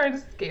 Like, is he trying to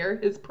scare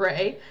his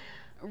prey?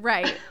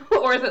 Right.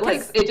 Or is it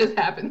like it just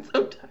happens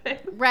sometimes?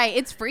 Right.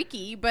 It's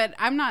freaky, but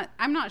I'm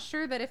not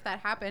sure that if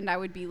that happened, I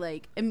would be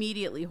like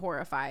immediately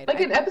horrified.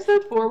 Like in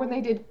episode 4 when they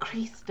did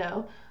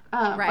Cristo,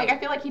 like I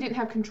feel like he didn't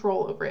have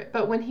control over it.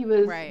 But when he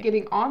was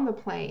getting on the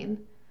plane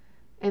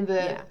and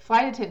the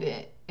flight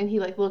attendant, and he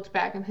like looked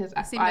back and his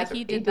eyes like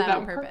he did that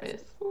on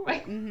purpose.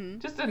 Like,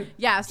 just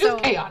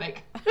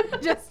chaotic.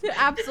 Just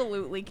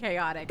absolutely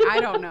chaotic.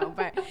 I don't know,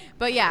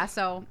 but yeah.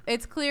 So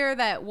it's clear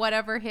that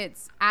whatever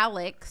hits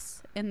Alex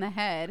in the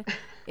head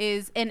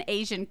is an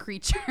Asian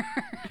creature.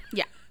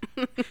 Yeah.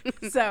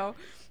 So,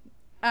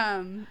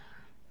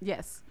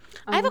 yes.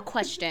 I have a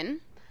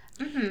question.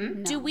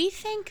 No. Do we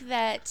think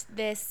that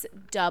this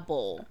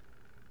double...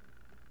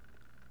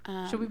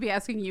 Should we be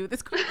asking you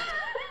this question?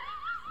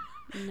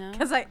 No.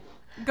 Because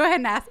go ahead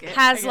and ask it.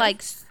 Has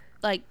like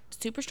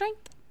super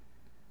strength?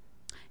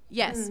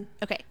 Yes.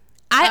 Okay.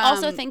 I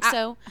also think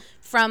so.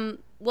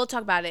 We'll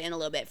talk about it in a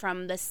little bit.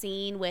 From the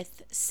scene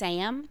with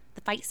Sam,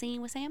 the fight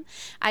scene with Sam,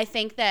 I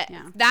think that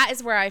that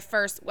is where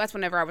that's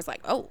whenever I was like,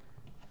 oh,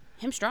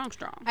 him strong.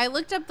 I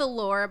looked up the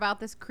lore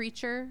about this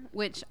creature,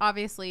 which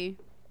obviously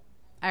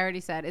I already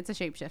said it's a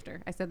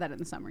shapeshifter. I said that in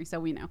the summary, so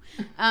we know.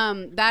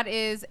 That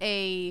is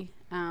a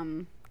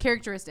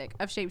characteristic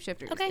of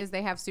shapeshifters is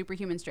they have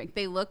superhuman strength.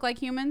 They look like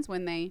humans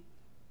when they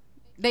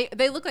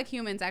look like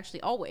humans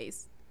actually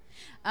always.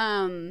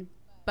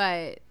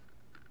 But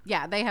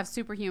yeah, they have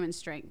superhuman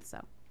strength.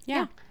 So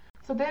yeah.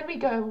 So then we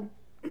go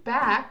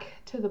back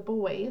to the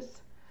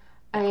boys,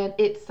 and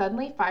it's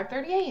suddenly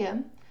 5:30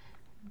 a.m.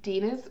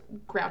 Dean is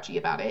grouchy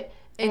about it.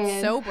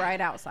 It's so bright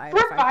outside.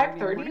 For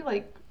 5:30,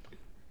 like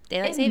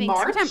daylight savings.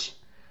 March?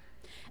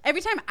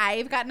 Every time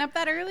I've gotten up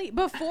that early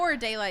before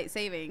daylight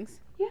savings.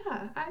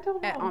 Yeah, I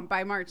don't know.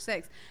 By March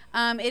 6th.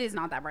 It is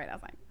not that bright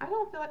outside. I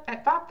don't feel like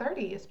at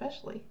 5:30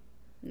 especially.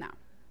 No.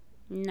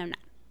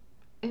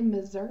 In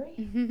Missouri?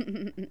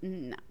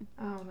 No.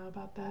 I don't know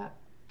about that.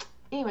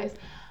 Anyways,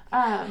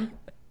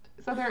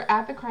 so they're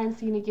at the crime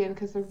scene again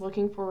because they're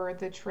looking for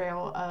the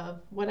trail of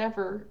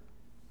whatever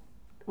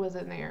was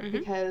in there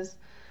because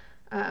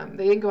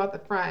they didn't go out the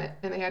front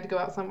and they had to go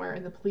out somewhere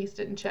and the police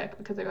didn't check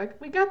because they're like,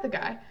 we got the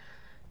guy.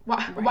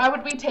 Why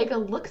would we take a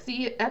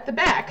look-see at the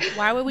back?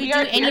 Why would we do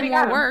any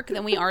more work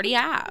than we already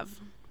have?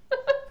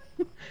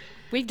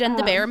 We've done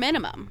the bare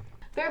minimum.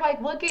 They're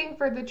like looking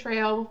for the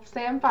trail.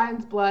 Sam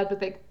finds blood, but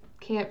they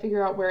can't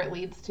figure out where it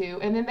leads to.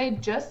 And then they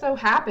just so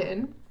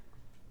happen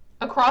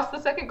across the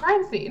second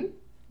crime scene.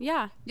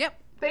 Yeah. Yep.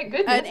 Thank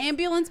goodness. An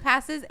ambulance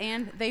passes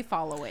and they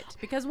follow it.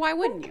 Because why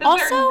wouldn't you?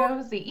 Also, they're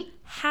nosy.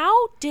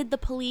 How did the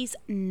police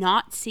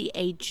not see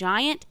a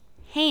giant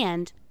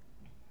hand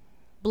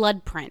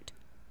blood print?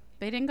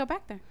 They didn't go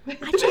back there. They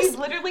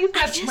literally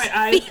said my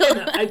eyes.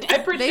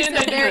 I pretend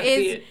I didn't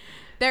see it.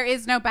 There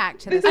is no back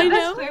to this.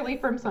 That's clearly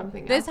from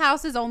something else. This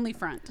house is only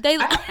front.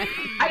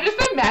 I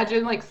just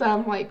imagine like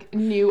some like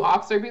new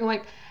officer being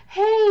like,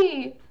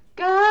 "Hey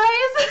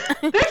guys,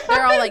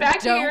 They're all like,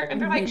 back don't here,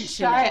 and they're like, mention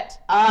shut it.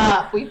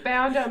 up. We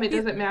found him. It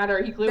doesn't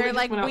matter. He clearly They're just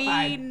like, went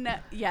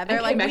outside. They're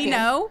And like, came back we in.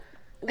 know.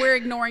 We're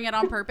ignoring it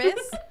on purpose.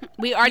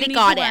 We already You need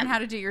got to learn him. how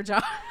to do your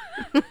job.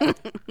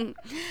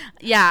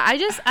 Yeah,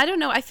 I don't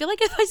know. I feel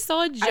like if I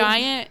saw a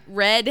giant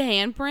red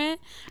handprint,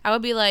 I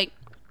would be like,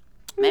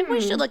 maybe we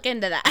should look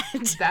into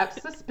that.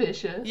 That's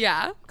suspicious.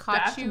 Yeah.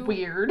 Caught That's you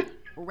weird.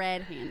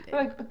 red-handed.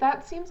 Like, but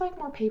that seems like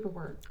more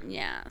paperwork.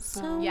 Yeah.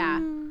 So Yeah.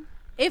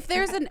 If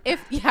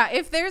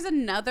there's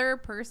another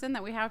person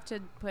that we have to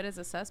put as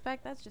a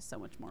suspect, that's just so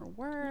much more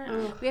work.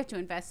 Ugh. We have to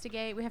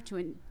investigate. We have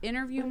to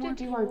interview We more have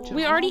to do our people. job.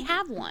 we already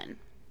have one.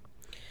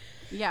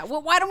 Yeah.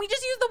 Well, why don't we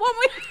just use the one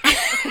we?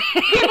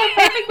 We have a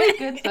perfectly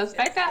good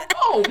suspect at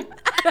home.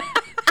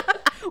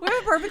 We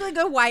have a perfectly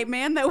good white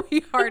man that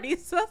we already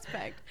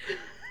suspect.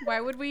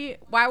 Why would we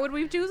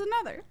choose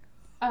another?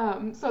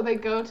 So they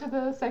go to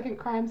the second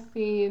crime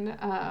scene.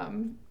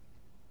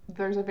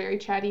 There's a very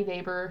chatty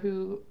neighbor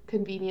who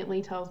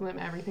conveniently tells them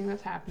everything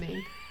that's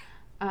happening.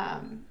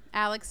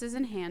 Alex is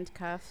in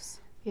handcuffs.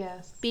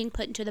 Yes. Being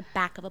put into the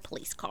back of a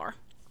police car.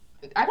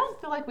 I don't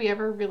feel like we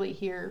ever really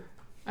hear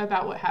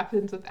about what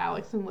happens with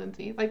Alex and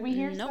Lindsay. Like, we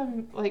hear Nope.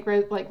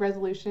 some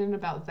resolution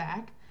about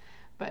Zach,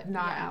 but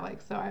not Yeah.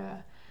 Alex. So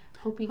I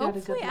hope he got a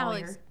Hopefully good lawyer.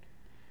 Alex.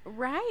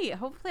 Right.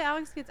 Hopefully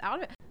Alex gets out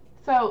of it.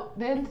 So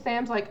then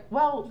Sam's like,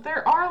 well,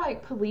 there are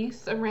like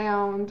police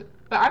around,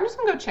 but I'm just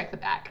gonna go check the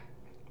back.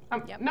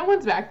 Yep. No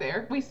one's back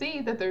there. We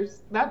see that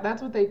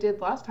that's what they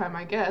did last time,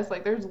 I guess.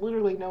 Like, there's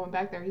literally no one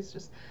back there. He's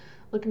just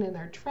looking in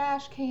their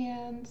trash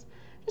cans,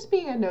 just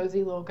being a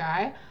nosy little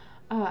guy.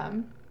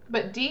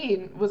 But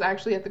Dean was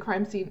actually at the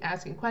crime scene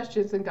asking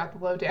questions and got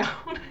the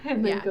lowdown.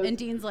 And then Yeah. And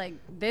Dean's like,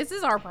 this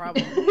is our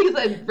problem. he's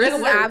like, This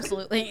is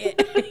absolutely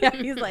it. Yeah,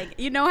 he's like,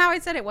 you know how I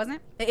said it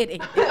wasn't? It is.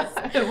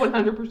 It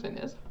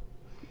 100% is.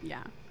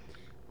 Yeah.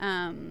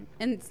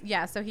 And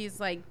yeah, so he's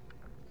like,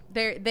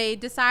 they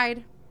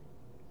decide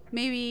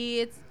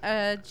maybe it's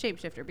a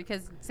shapeshifter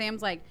because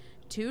Sam's like,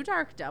 2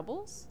 dark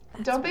doubles?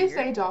 That's Don't they weird.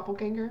 say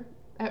doppelganger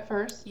at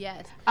first?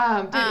 Yes.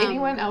 Did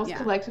anyone else yeah.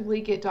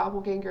 collectively get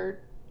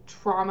doppelganger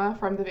trauma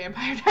from the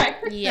Vampire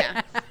Diaries?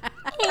 Yeah.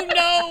 Oh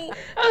no.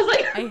 I was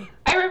like,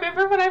 I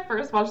remember when I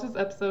first watched this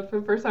episode for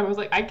the first time, I was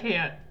like, I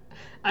can't.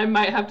 I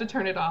might have to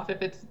turn it off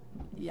if it's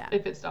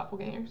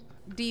doppelgangers.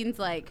 Dean's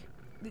like,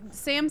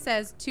 Sam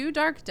says 2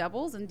 dark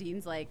doubles, and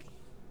Dean's like,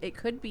 it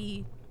could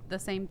be the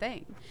same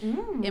thing,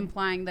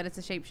 implying that it's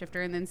a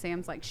shapeshifter. And then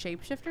Sam's like,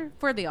 shapeshifter?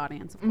 For the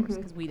audience, of course,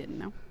 because we didn't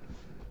know.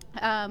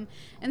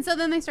 And so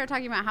then they start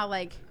talking about how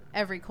like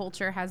every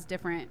culture has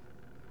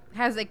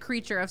a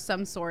creature of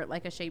some sort,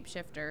 like a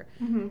shapeshifter.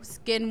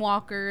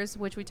 Skinwalkers,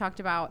 which we talked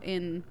about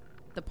in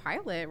the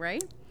pilot,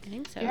 right? I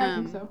think so. Yeah, I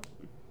think so.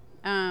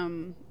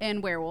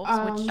 And werewolves,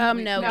 which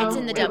no, it's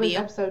in the it W.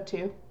 was episode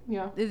 2.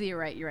 Yeah. you're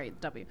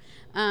right, W.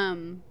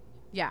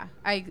 Yeah,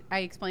 I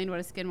explained what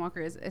a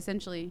skinwalker is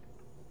essentially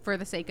for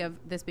the sake of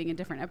this being a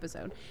different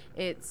episode.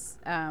 It's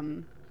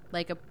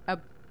like a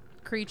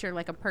creature,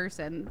 like a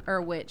person or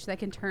a witch that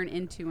can turn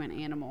into an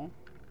animal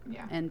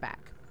and back.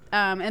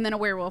 And then a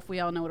werewolf,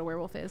 we all know what a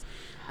werewolf is.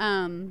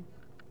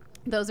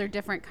 Those are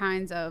different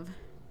kinds of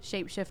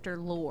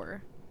shapeshifter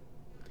lore.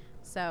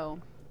 So,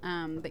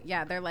 but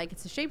yeah, they're like,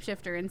 it's a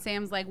shapeshifter. And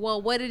Sam's like,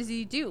 well, what does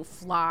he do?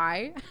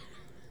 Fly?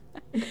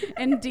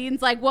 And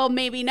Dean's like, well,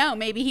 maybe no.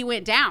 Maybe he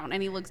went down.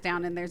 And he looks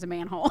down and there's a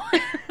manhole.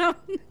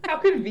 How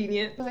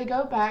convenient. So they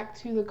go back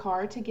to the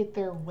car to get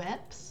their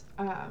whips.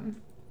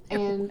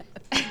 And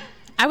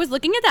I was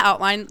looking at the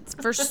outline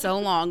for so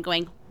long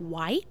going,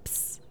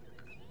 wipes?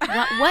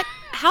 What?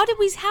 How did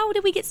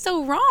we get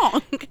so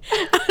wrong?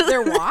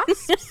 They're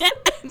wasps?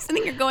 I'm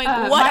sitting here going,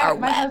 what my, are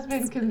my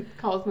weapons? husband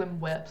calls them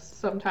whips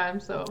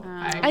sometimes, so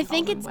I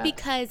think call it's them whips.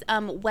 because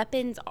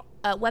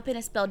weapon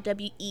is spelled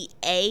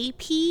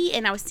W-E-A-P,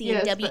 and I was seeing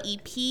Yes,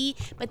 W-E-P,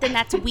 but then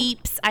that's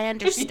weeps. I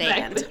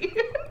understand. Exactly.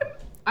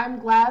 I'm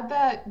glad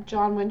that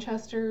John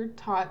Winchester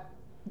taught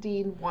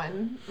Dean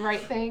one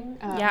right thing.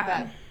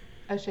 That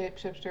a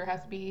shapeshifter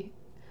has to be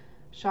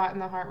shot in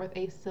the heart with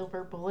a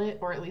silver bullet,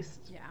 or at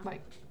least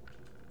like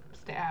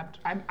stabbed.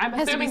 I'm Has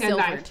to be assuming a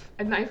silvered. knife.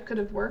 A knife could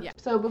have worked. Yeah.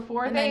 So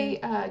before And they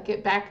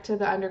get back to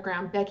the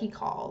underground, Becky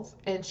calls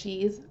and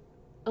she's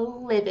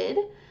livid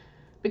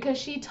because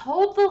she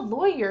told the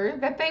lawyer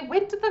that they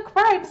went to the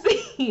crime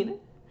scene.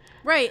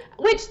 Right.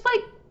 Which,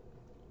 like,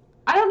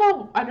 I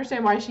don't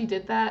understand why she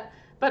did that,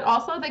 but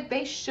also, like,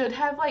 they should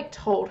have, like,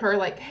 told her,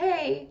 like,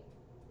 hey,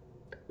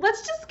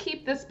 let's just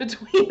keep this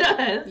between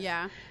us.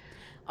 Yeah.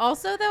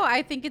 Also, though,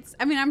 I think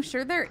I'm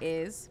sure there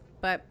is,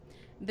 but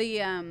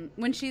the,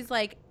 when she's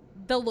like,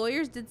 the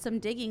lawyers did some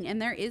digging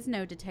and there is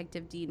no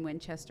Detective Dean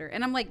Winchester.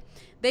 And I'm like,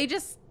 they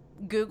just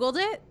Googled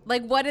it?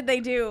 Like, what did they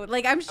do?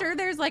 Like, I'm sure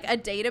there's, like, a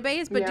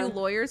database, but do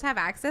lawyers have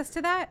access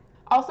to that?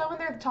 Also, when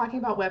they're talking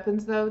about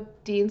weapons, though,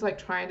 Dean's, like,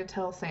 trying to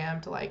tell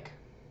Sam to, like,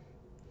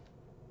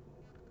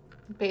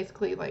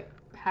 basically, like,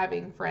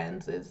 having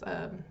friends is,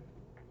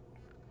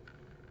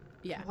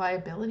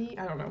 liability?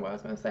 I don't know what I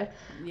was going to say.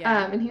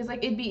 Yeah. And he's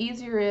like, it'd be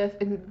easier if,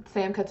 and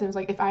Sam cuts in, was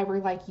like, if I were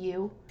like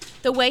you.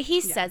 The way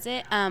he says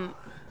it,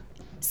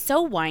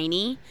 so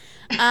whiny.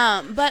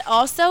 But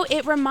also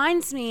it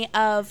reminds me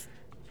of,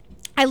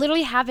 I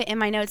literally have it in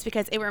my notes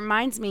because it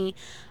reminds me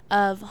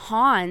of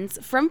Hans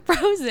from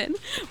Frozen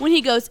when he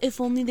goes,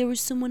 if only there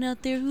was someone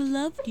out there who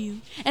loved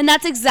you. And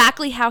that's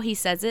exactly how he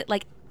says it,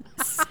 like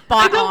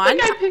spot on. I don't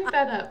think I picked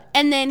that up.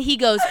 And then he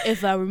goes,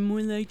 if I were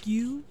more like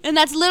you. And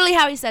that's literally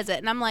how he says it.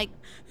 And I'm like,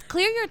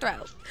 clear your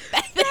throat.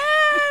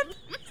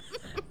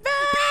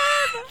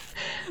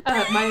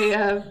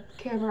 My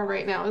camera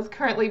right now is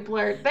currently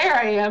blurred. There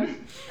I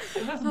am.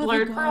 It was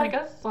blurred for like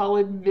a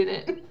solid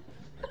minute.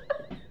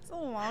 It's a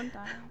long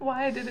time.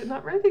 Why did it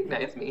not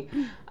recognize me?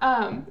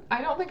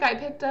 I don't think I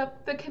picked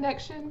up the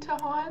connection to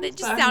Hans. It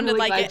just sounded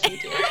really like glad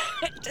it. you did.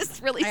 It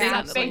just really Thank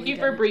sounded like you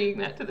for bringing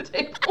that to the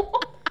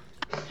table.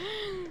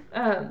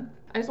 I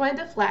just wanted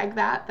to flag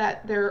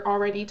that they're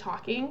already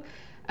talking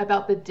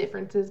about the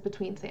differences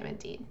between Sam and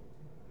Dean.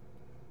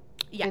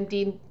 Yeah. And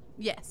Dean.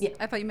 Yes. Yeah.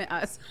 I thought you meant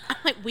us.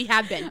 We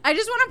have been. I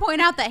just want to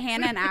point out that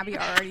Hannah and Abby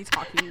are already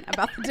talking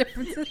about the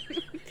differences.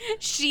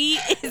 She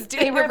is They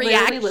doing were a literally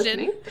reaction.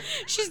 listening.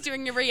 She's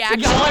doing a reaction.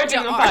 Y'all are to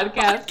doing a our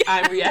podcast.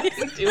 I'm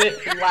reacting to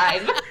it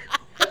live.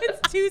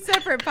 It's two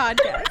separate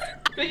podcasts.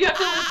 But you have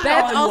to listen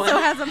Beth all in also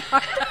one. has a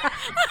podcast.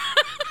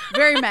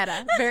 Very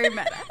meta. Very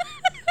meta.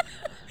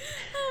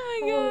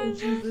 Oh my Oh, gosh.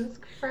 Jesus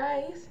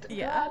Christ.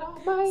 Yeah. God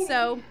almighty.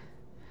 So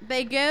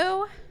they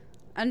go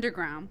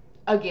underground.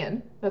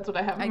 Again, that's what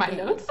I have in my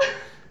Again. notes.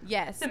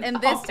 Yes. In And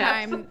all this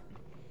caps. time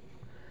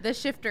the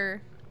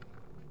shifter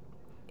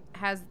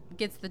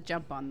gets the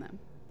jump on them.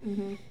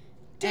 Mm-hmm.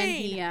 And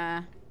he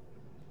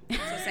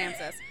That's what Sam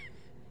says.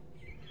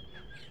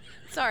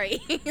 Sorry.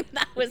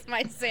 That was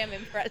my Sam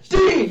impression.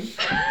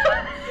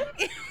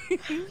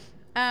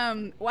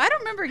 well, I don't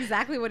remember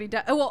exactly what he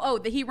does.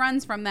 He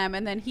runs from them,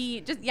 and then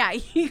he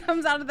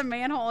comes out of the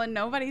manhole, and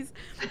nobody's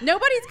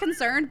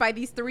concerned by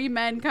these three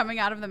men coming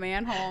out of the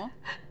manhole.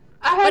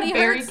 I But had he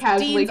very hurts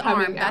casually Dean's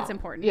coming arm. out. That's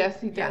important. Yes,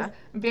 he does. Yeah.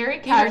 Very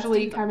hurts casually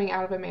Dean's arm. coming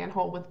out of a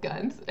manhole with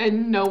guns,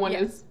 and no one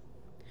Yes. is.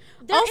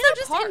 They're Also, in a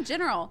just park. in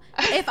general,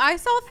 if I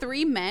saw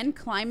three men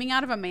climbing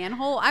out of a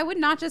manhole, I would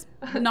not just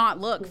not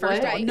look. First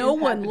of all, What no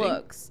is one happening?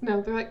 looks.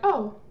 No, they're like,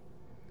 oh,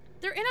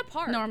 They're in a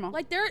park. Normal.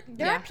 Like there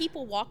Yeah. are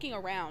people walking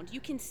around. You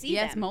can see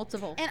Yes, them.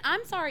 multiple. And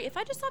I'm sorry, if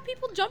I just saw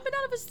people jumping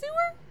out of a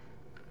sewer,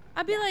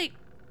 I'd be like.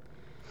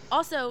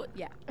 Also,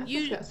 Yeah. that's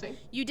you disgusting.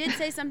 you did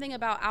say something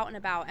about out and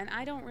about, and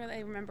I don't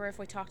really remember if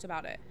we talked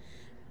about it.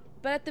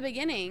 But at the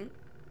beginning,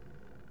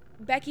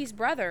 Becky's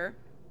brother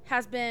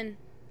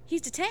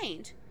he's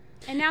detained,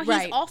 and now he's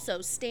Right.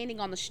 also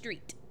standing on the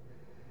street,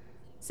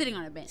 Sitting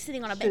on a bench.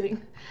 sitting on a bench.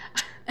 Sitting.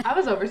 I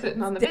was over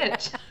sitting on the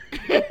bench.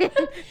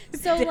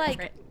 So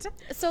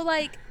Different.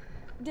 like,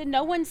 did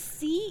no one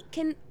see?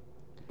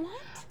 What?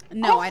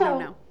 No, I don't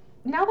Also, know.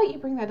 Now that you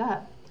bring that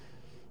up,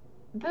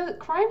 the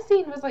crime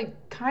scene was like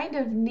kind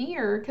of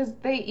near because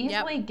they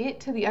easily get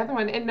to the other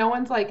one, and no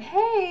one's like,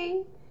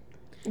 "Hey,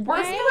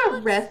 were you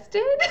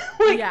arrested?"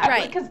 Like, Yeah.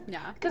 Right. Because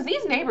Yeah.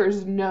 these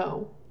neighbors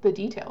know the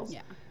details.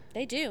 Yeah.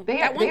 They do. They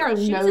that are- one they are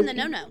girl, she was in the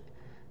nosy. no-no.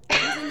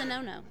 She was in the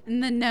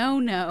no-no.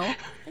 No. I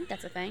think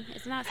that's a thing.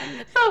 It's not something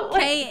that... So,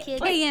 like,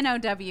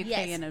 K-N-O-W,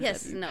 Yes, K-N-O-W.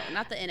 yes, no,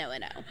 not the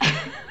N-O-N-O.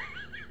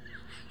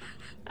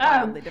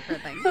 Wildly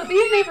different things. So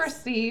these neighbors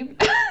see.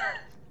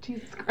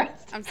 Jesus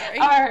Christ. I'm sorry.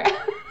 Are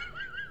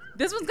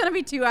This one's going to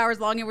be 2 hours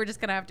long, and we're just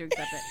going to have to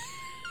accept it.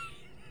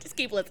 Just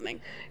keep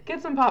listening.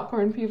 get some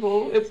popcorn,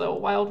 people. It's a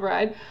wild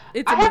ride.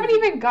 It's a I haven't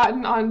movie. even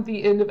gotten on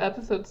the end of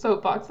episode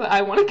soapbox that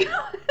I want to get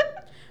on.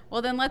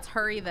 Well, then let's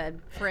hurry the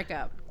frick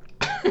up.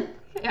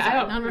 Yeah, I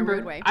don't not in a remember.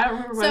 rude way. I don't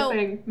remember what So, I'm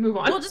saying. Move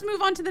on. We'll just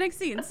move on to the next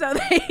scene. So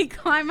they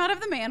climb out of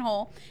the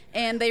manhole,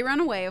 and they run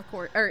away, of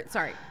course.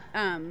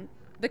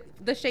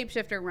 The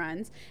shapeshifter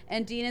runs,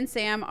 and Dean and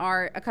Sam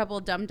are a couple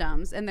of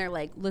dum-dums, and they're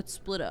like, let's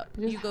split up.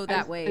 You go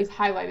that way. It's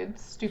highlighted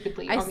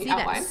stupidly I on see the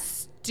outline. that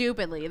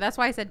stupidly. That's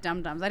why I said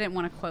dum-dums. I didn't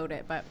want to quote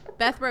it, but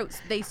Beth wrote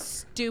they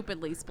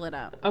stupidly split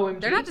up.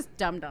 OMG. They're not just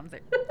dum-dums. They're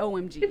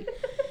OMG.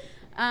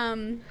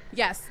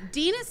 Yes,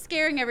 Dean is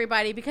scaring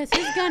everybody because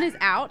his gun is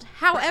out.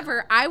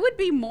 However, I would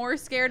be more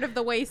scared of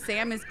the way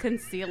Sam is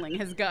concealing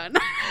his gun.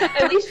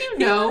 At least you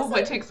know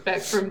what to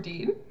expect from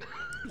Dean.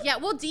 Yeah,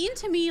 well, Dean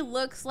to me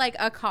looks like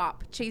a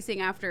cop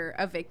chasing after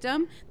a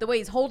victim. The way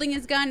he's holding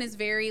his gun is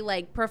very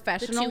like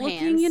professional looking,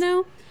 hands. you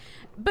know.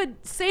 But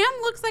Sam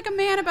looks like a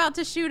man about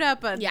to shoot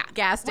up a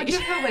gas Which is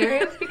station.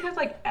 hilarious because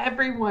like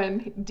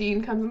everyone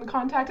Dean comes into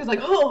contact is like,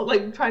 oh,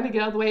 like trying to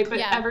get out of the way, but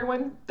Yeah.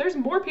 everyone, there's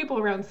more people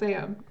around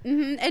Sam.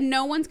 And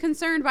no one's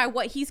concerned by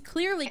what he's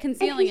clearly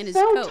concealing in and he's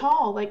his so coat.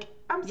 tall. Like,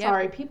 I'm Yep.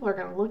 sorry, people are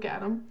gonna look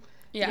at him.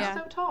 Yeah.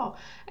 He's so tall,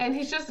 and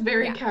he's just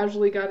very Yeah.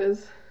 casually got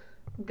his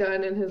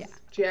gun in his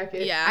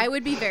jacket. Yeah. I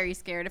would be very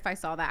scared if I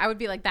saw that. I would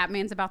be like, that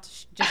man's about to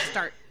just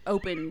start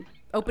opening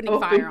Open fire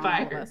on all of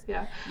fire. us.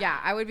 Yeah. Yeah,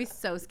 I would be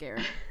so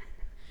scared.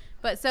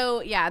 But so,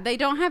 yeah, they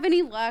don't have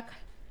any luck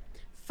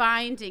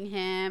finding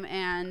him.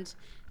 And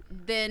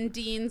then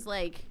Dean's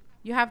like,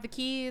 you have the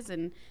keys?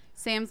 And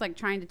Sam's like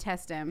trying to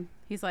test him.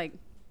 He's like,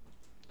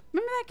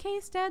 remember that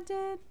case Dad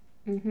did?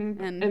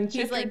 Mm-hmm. And And he's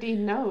Shifter like,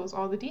 Dean knows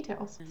all the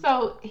details.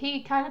 So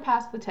he kind of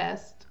passed the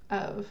test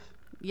of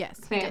yes,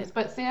 he Sam's, did.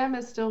 but Sam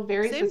is still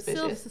very Sam's suspicious.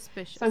 still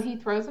suspicious. So he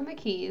throws him the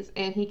keys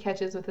and he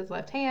catches with his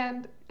left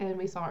hand. And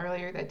we saw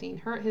earlier that Dean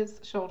hurt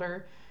his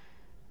shoulder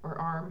or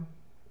arm.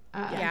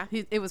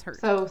 It was hurt.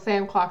 So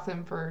Sam clocks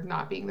him for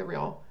not being the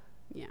real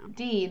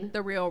Dean.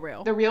 The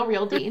real. The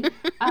real Dean.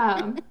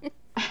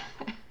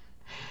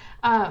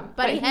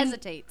 But he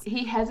hesitates.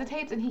 He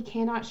hesitates and he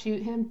cannot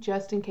shoot him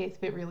just in case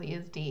if it really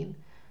is Dean.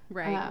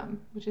 Right.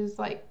 Which is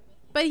like.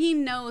 But he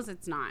knows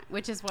it's not,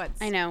 which is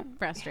what's I know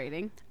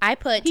frustrating.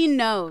 He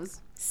knows.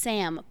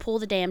 Sam, pull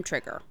the damn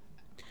trigger.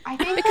 I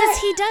think because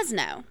he does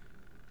know.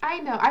 I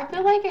know. I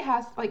feel like it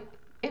has like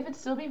it would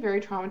still be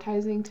very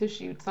traumatizing to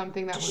shoot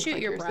something that looks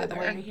like your brother.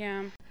 Sibling.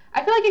 Yeah.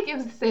 I feel like it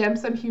gives Sam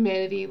some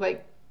humanity.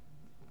 Like.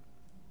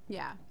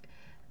 Yeah.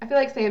 I feel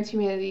like Sam's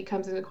humanity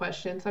comes into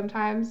question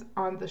sometimes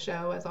on the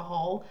show as a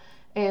whole.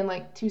 And,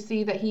 like, to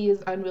see that he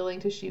is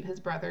unwilling to shoot his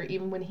brother,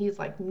 even when he's,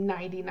 like,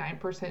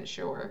 99%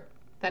 sure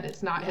that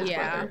it's not his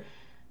brother,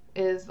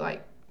 is,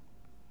 like,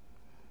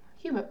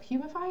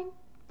 humifying?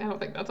 I don't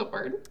think that's a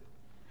word.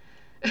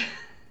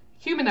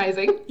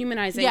 Humanizing.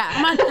 Yeah.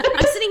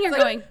 I'm sitting here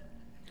going...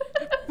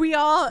 We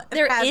all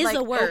there had, is like,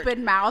 a word.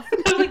 Open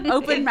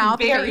mouth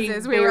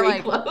faces. We were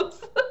like...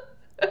 close.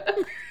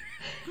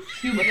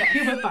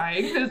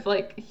 Humifying is,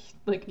 like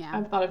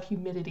I've thought of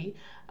humidity.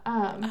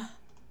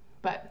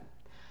 But...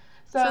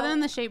 So then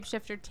the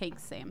shapeshifter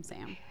takes Sam.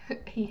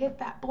 He hit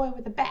that boy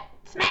with a bat.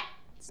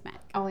 Smack.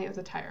 Only it was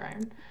a tire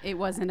iron. It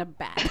wasn't a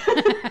bat.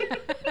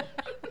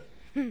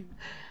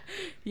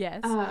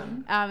 Yes.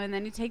 And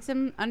then he takes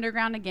him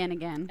underground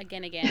again.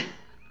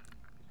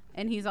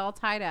 And he's all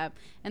tied up.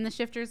 And the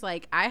shifter's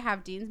like, I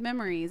have Dean's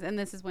memories. And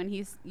this is when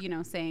he's,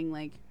 saying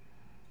like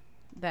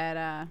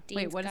that.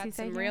 Dean's what does he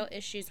say? Some real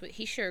issues with.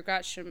 He sure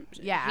got some.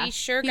 Yeah. He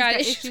sure got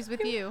issues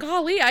with you.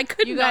 Golly, I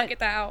could not get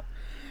that out.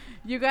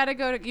 You got to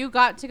go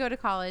to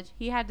college.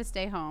 He had to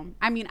stay home.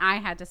 I mean, I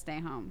had to stay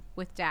home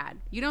with Dad.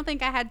 You don't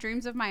think I had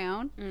dreams of my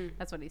own?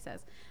 That's what he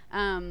says.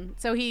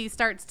 So he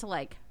starts to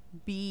like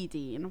be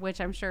Dean, which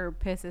I'm sure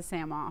pisses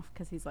Sam off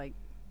because he's like,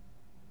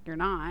 you're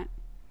not.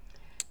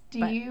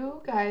 Do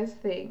you guys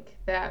think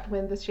that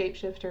when the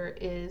shapeshifter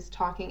is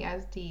talking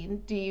as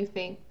Dean, do you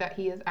think that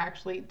he is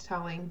actually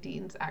telling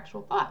Dean's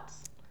actual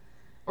thoughts?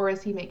 Or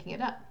is he making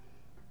it up?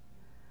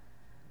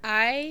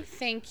 I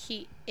think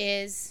he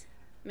is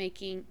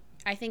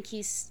I think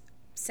he's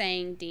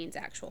saying Dean's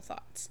actual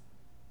thoughts.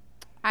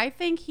 I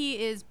think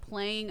he is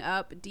playing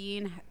up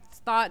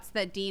thoughts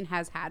that Dean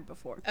has had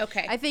before.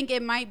 Okay. I think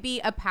it might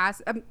be a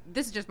past.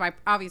 This is just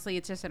obviously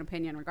it's just an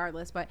opinion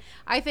regardless, but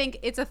I think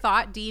it's a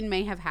thought Dean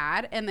may have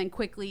had and then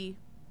quickly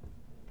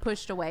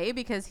pushed away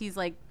because he's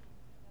like,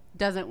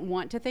 doesn't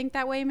want to think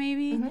that way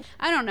maybe. Mm-hmm.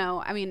 I don't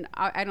know. I mean,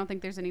 I don't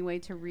think there's any way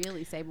to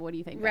really say, but what do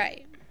you think?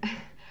 Right.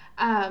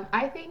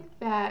 I think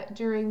that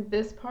during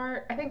this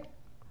part, I think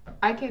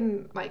I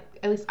can, like,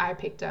 at least I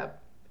picked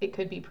up, it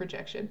could be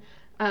projection.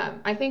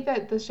 I think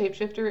that the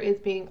shapeshifter is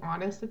being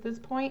honest at this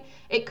point.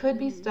 It could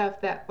be stuff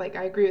that, like,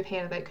 I agree with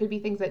Hannah, that it could be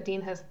things that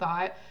Dean has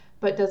thought,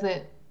 but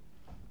doesn't,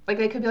 like,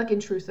 they could be, like,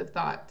 intrusive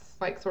thoughts,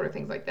 like, sort of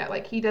things like that.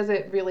 Like, he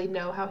doesn't really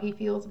know how he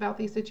feels about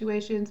these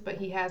situations, but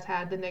he has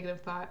had the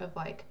negative thought of,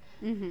 like,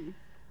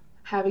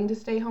 having to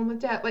stay home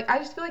with Dad. Like, I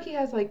just feel like he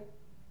has, like,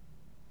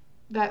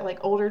 that, like,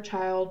 older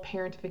child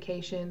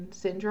parentification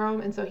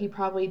syndrome, and so he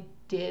probably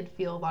did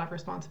feel a lot of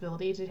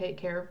responsibility to take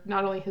care of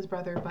not only his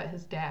brother but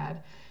his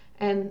dad,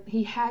 and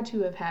he had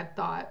to have had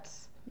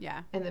thoughts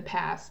in the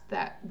past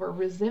that were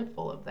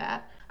resentful of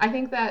that. I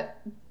think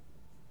that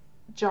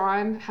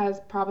John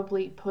has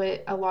probably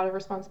put a lot of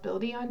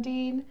responsibility on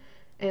Dean,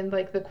 and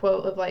like the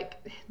quote of like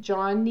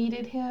John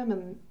needed him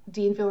and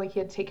Dean feeling like he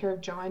had to take care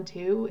of John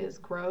too is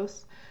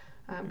gross,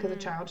 because a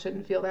child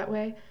shouldn't feel that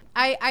way.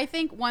 I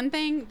think one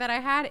thing that I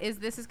had is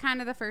this is kind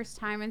of the first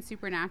time in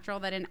Supernatural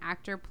that an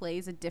actor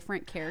plays a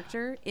different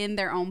character in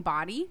their own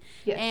body.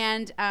 Yes.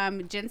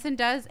 And Jensen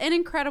does an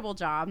incredible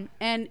job,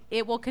 and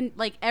it will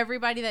like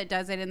everybody that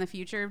does it in the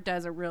future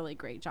does a really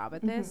great job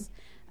at this.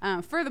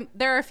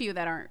 There are a few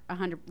that aren't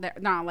 100,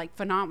 that not like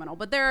phenomenal,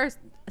 but there are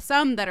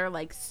some that are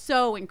like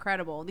so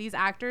incredible. These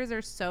actors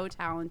are so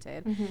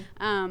talented.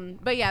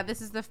 But yeah,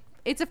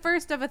 it's a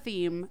first of a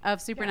theme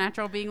of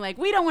Supernatural being like,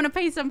 we don't want to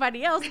pay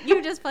somebody else.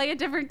 You just play a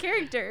different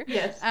character.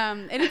 Yes.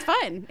 And it's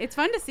fun. It's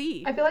fun to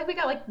see. I feel like we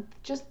got like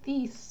just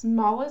the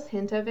smallest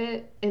hint of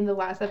it in the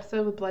last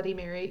episode with Bloody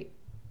Mary.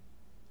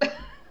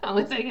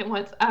 Only saying it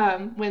once.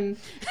 When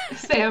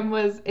Sam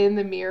was in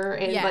the mirror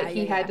and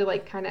he had to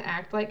like kind of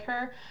act like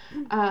her.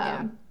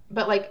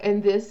 But like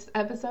in this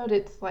episode,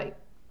 it's like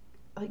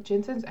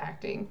Jensen's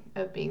acting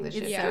of being the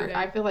shifter.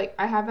 I feel like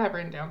I have that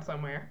written down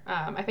somewhere.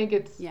 I think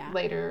it's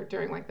later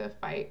during like the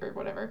fight or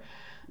whatever.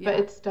 But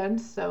it's done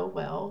so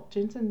well.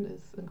 Jensen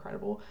is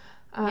incredible.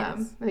 I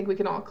think we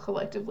can all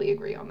collectively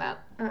agree on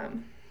that.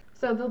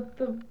 So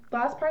the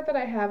last part that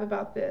I have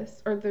about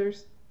this, so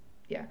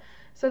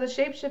the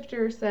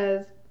shapeshifter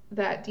says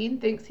that Dean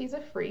thinks he's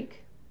a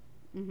freak,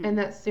 and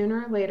that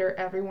sooner or later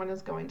everyone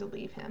is going to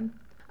leave him.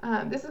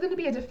 This is going to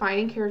be a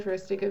defining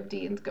characteristic of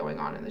Dean's going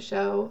on in the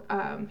show.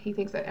 He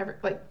thinks that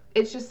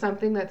it's just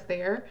something that's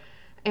there,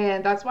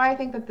 and that's why I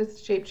think that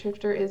this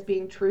shapeshifter is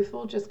being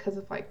truthful, just because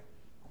of like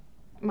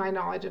my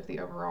knowledge of the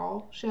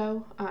overall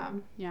show.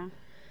 Yeah.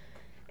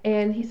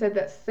 And he said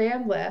that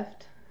Sam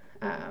left,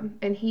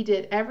 and he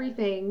did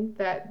everything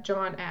that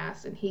John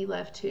asked, and he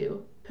left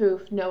too.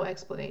 Poof, no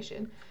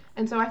explanation.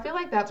 And so I feel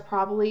like that's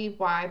probably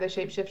why the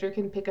shapeshifter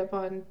can pick up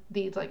on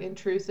these like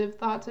intrusive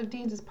thoughts of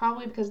Dean's, is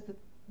probably because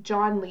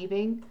John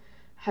leaving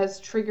has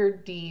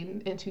triggered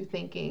Dean into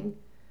thinking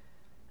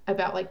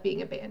about like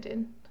being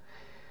abandoned.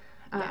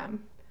 Yeah.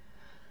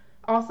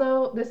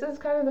 Also, this is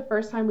kind of the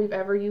first time we've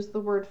ever used the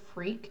word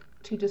freak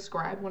to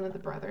describe one of the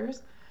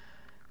brothers.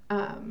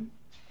 And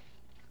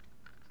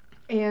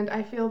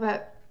I feel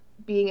that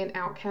being an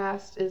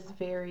outcast is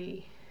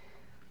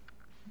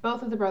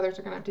both of the brothers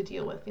are going to have to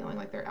deal with feeling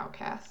like they're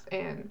outcasts.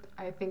 And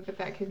I think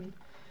that can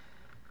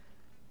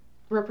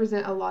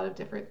represent a lot of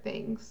different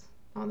things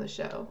on the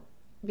show.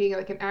 Being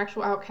like an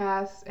actual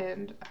outcast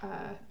and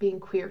being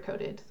queer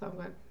coded. So I'm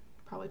going to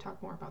probably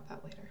talk more about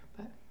that later.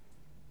 But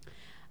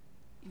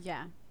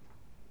yeah,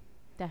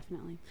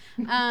 definitely.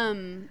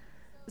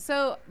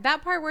 So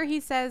that part where he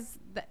says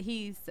that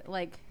he's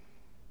like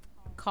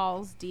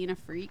calls Dean a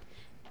freak,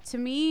 to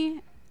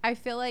me, I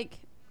feel like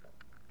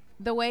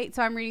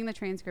so I'm reading the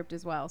transcript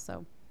as well.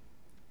 So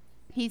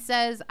he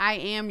says, I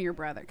am your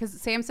brother. Because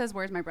Sam says,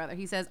 where's my brother?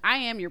 He says, I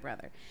am your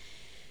brother.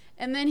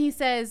 And then he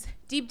says,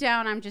 deep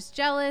down, I'm just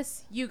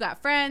jealous. You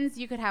got friends.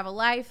 You could have a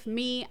life.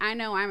 Me, I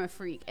know I'm a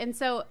freak. And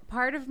so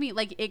part of me,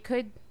 like, it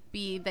could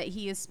be that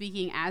he is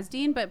speaking as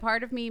Dean, but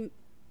part of me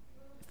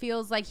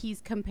feels like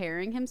he's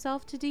comparing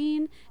himself to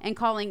Dean and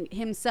calling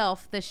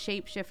himself the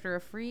shapeshifter a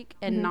freak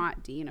and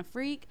not Dean a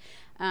freak.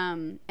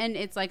 And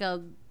it's like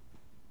a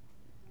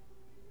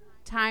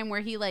time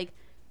where he, like,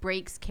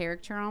 breaks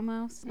character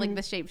almost. Like,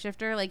 the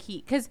shapeshifter, like,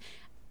 because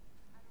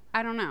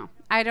I don't know.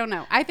 I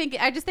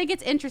just think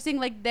it's interesting,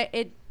 like, that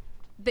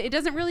it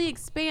doesn't really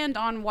expand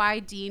on why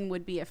Dean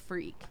would be a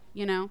freak,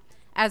 you know,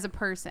 as a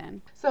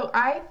person. So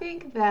I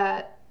think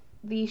that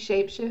the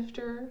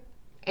shapeshifter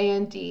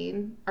and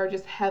Dean are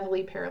just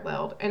heavily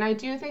paralleled. And I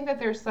do think that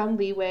there's some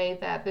leeway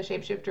that the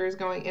shapeshifter is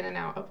going in and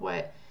out of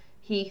what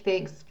he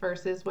thinks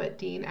versus what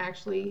Dean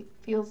actually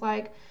feels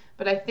like.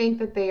 But I think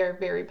that they are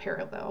very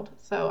paralleled.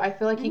 So I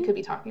feel like he could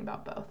be talking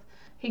about both.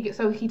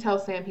 So he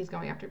tells Sam he's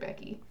going after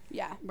Becky.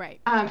 Yeah. Right.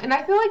 And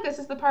I feel like this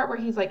is the part where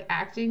he's like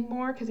acting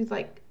more, because he's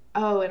like,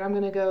 oh, and I'm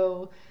gonna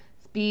go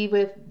be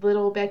with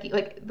little Becky,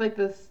 like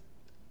this.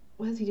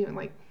 What is he doing?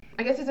 Like,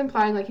 I guess he's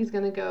implying like he's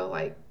gonna go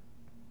like,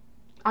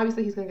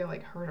 obviously he's gonna go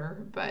like hurt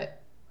her,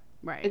 but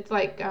right. It's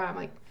like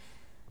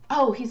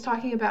oh, he's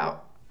talking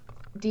about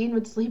Dean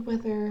would sleep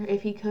with her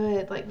if he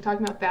could, like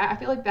talking about that. I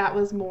feel like that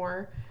was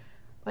more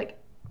like,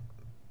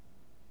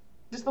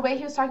 just the way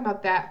he was talking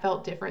about that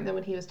felt different than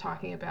when he was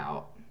talking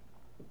about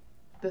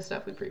the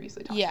stuff we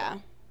previously talked about.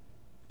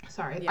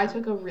 Sorry, I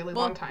took a really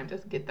long time to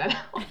get that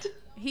out.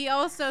 He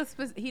also,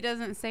 he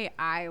doesn't say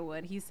I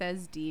would, he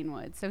says Dean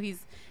would. So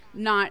he's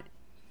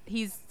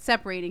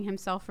separating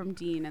himself from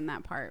Dean in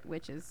that part,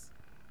 which is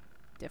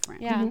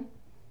different. Yeah.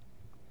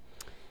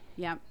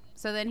 Yep.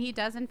 So then he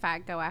does, in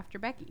fact, go after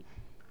Becky.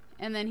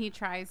 And then he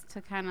tries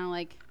to kind of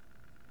like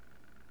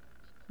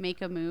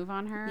make a move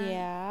on her.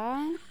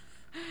 Yeah.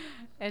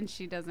 And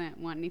she doesn't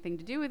want anything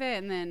to do with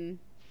it. And then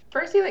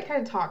first he like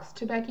kind of talks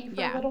to Becky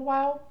for a little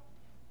while.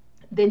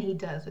 Then he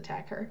does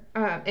attack her.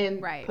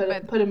 And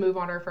put a move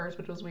on her first,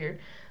 which was weird.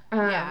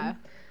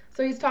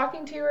 So he's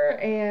talking to her,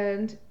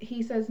 and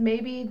he says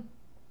maybe,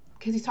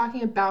 because he's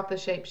talking about the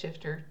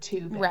shapeshifter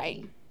to Becky.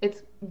 Right.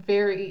 It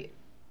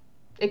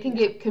can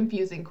get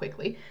confusing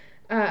quickly.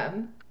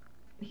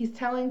 He's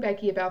telling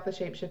Becky about the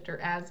shapeshifter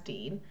as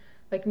Dean.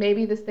 Like,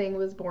 maybe this thing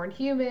was born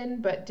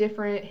human, but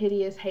different,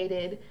 hideous,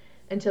 hated,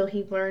 until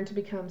he learned to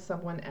become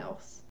someone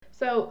else.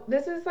 So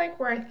this is like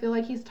where I feel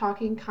like he's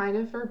talking kind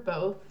of for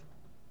both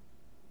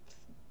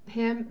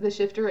him, the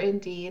shifter,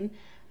 and Dean.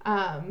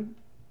 I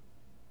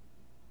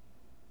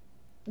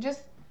feel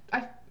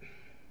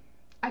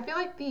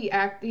like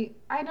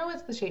I know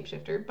it's the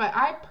shapeshifter, but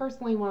I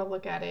personally want to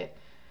look at it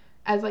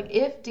as like,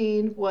 if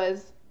Dean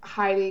was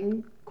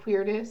hiding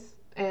queerness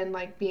and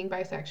like being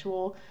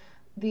bisexual,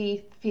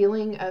 the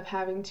feeling of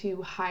having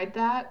to hide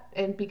that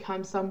and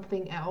become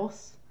something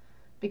else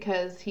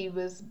because he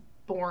was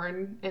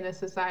born in a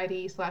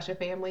society / a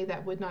family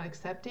that would not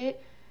accept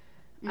it.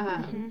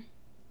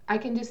 I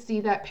can just see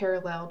that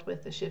paralleled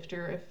with the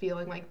shifter of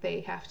feeling like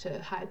they have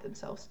to hide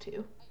themselves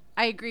too.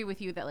 I agree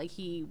with you that like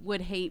he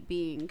would hate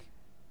being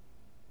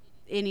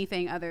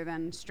anything other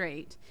than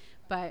straight,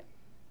 but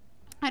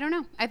I don't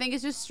know. I think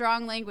it's just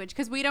strong language,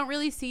 because we don't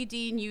really see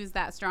Dean use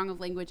that strong of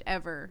language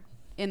ever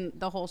in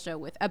the whole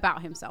show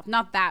about himself.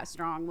 Not that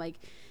strong, like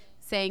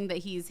saying that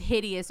he's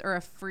hideous or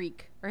a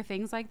freak or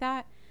things like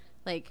that.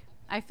 Like,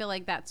 I feel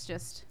like that's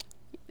just,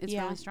 it's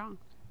really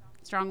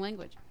strong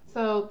language.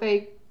 So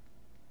they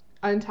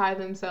untie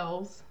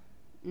themselves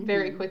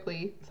very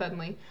quickly,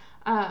 suddenly.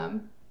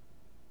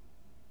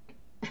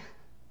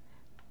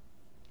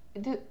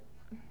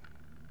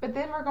 But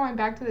then we're going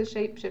back to the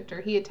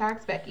shapeshifter. He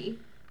attacks Becky,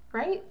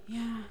 right?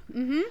 Yeah.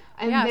 Mm-hmm.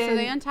 And yeah, then, so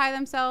they untie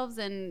themselves,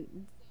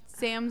 and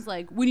Sam's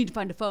like, we need to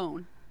find a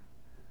phone.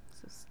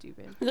 So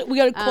stupid. We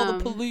gotta call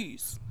the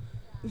police.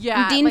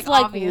 Yeah. And Dean's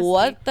like, obviously.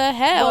 what the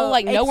hell? Well,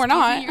 like, no, we're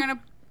not.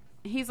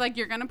 He's like,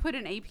 you're gonna put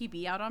an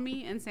APB out on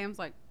me? And Sam's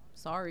like,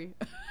 sorry.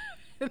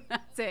 And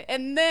that's it.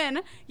 And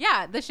then,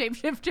 yeah, the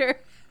shapeshifter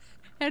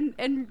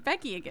and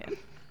Becky again.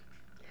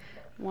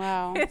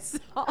 Wow. It's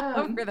all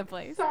over the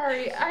place.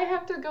 Sorry, I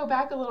have to go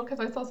back a little because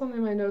I saw something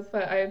in my notes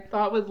that I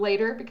thought was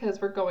later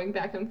because we're going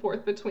back and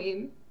forth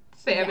between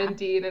Sam and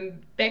Dean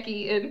and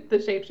Becky and the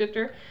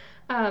shapeshifter.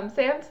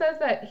 Sam says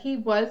that he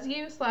was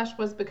you /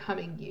 was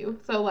becoming you.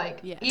 So, like,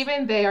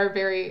 even they are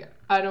very,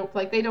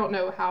 they don't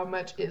know how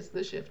much is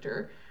the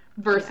shifter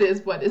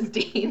versus what is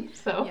Dean.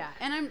 So, yeah,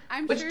 and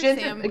I'm which sure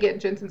Jensen, again,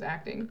 Jensen's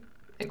acting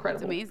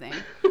incredible. It's amazing.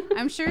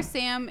 I'm sure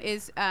Sam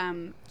is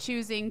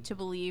choosing to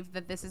believe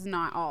that this is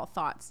not all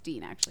thoughts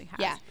Dean actually has.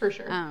 Yeah, for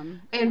sure.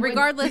 And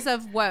regardless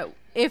of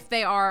if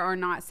they are or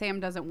not, Sam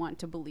doesn't want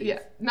to believe. Yeah,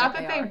 not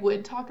that they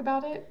would talk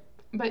about it,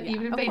 but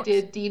even if they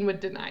did, Dean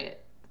would deny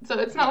it. So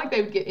it's not like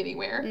they would get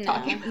anywhere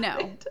talking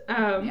about it.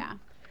 Yeah.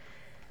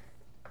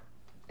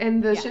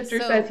 And the shifter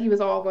says he was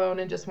all alone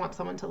and just wants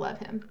someone to love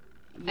him.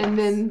 Yes. And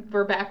then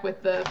we're back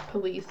with the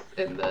police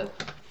and the...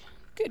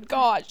 Good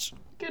gosh.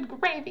 Good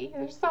gravy.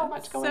 There's so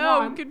much going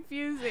on. So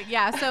confusing.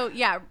 Yeah, so,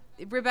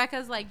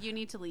 Rebecca's like, you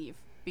need to leave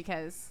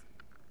because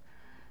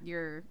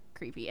you're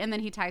creepy. And then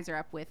he ties her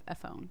up with a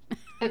phone.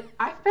 And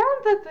I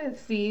found that the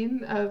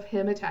scene of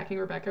him attacking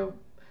Rebecca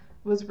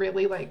was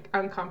really, like,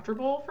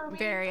 uncomfortable for me.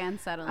 Very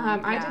unsettling.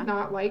 I did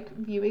not like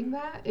viewing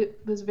that. It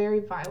was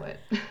very violent.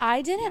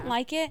 I didn't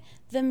like it.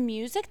 The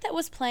music that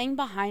was playing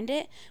behind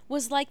it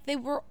was like they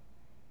were...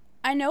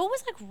 I know it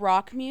was like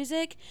rock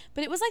music,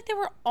 but it was like they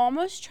were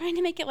almost trying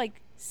to make it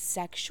like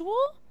sexual.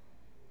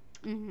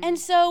 Mm-hmm. And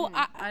so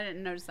I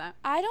didn't notice that.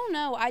 I don't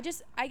know. I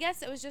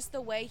guess it was just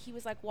the way he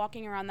was like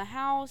walking around the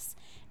house,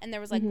 and there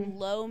was like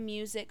low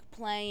music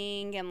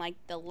playing, and like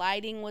the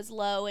lighting was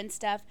low and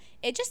stuff.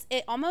 It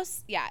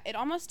almost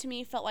to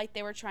me felt like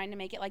they were trying to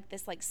make it like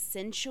this like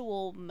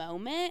sensual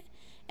moment,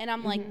 and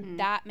I'm like,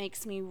 that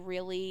makes me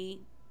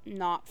really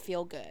not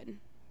feel good.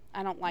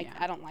 I don't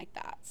like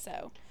that.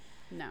 So.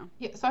 No.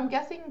 Yeah, so I'm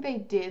guessing they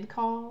did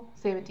call,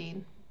 Sam and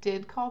Dean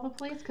did call the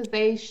police because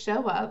they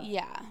show up.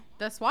 Yeah.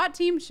 The SWAT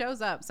team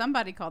shows up.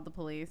 Somebody called the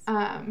police.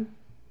 And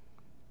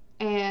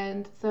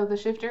so the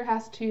shifter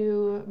has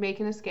to make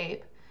an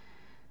escape.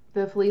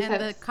 The police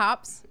and the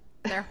cops,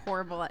 they're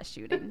horrible at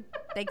shooting.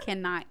 They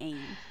cannot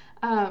aim.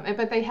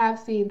 But they have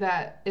seen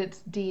that it's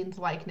Dean's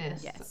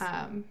likeness,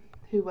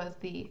 who was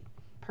the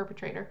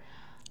perpetrator.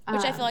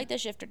 Which I feel like the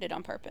shifter did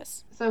on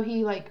purpose. So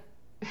he, like,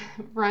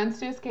 runs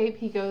to escape.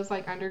 He goes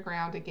like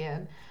underground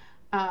again.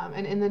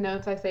 And in the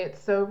notes I say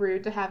it's so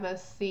rude to have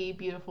us see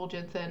beautiful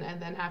Jensen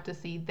and then have to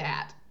see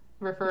that,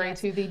 referring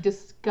to the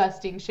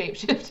disgusting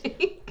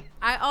shape-shifting.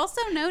 I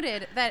also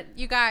noted that,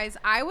 you guys,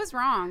 I was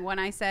wrong when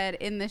I said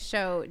in this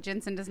show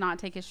Jensen does not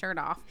take his shirt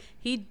off.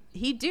 He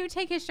do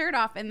take his shirt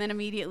off and then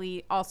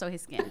immediately also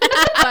his skin.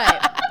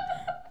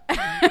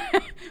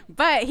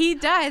 But he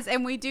does,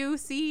 and we do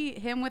see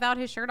him without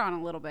his shirt on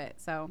a little bit.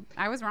 So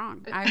I was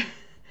wrong.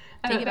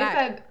 They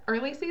said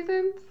early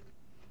seasons.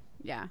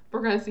 Yeah.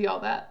 We're going to see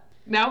all that.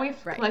 Now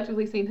we've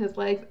collectively seen his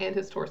legs and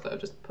his torso.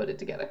 Just put it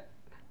together.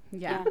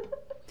 Yeah.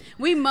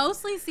 We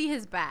mostly see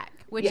his back,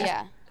 which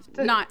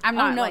no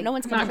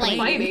one's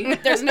complaining.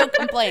 There's no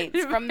complaints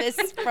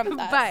from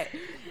us. But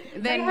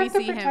then we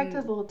see him protect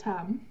his little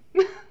tongue.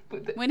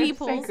 When he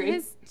pulls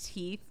his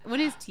teeth, when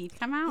his teeth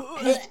come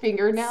out, his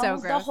fingernails. So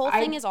gross. The whole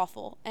thing is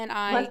awful. And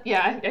I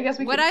guess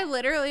we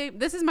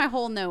this is my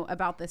whole note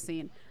about this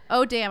scene.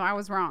 Oh, damn, I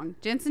was wrong.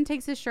 Jensen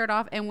takes his shirt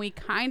off, and we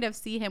kind of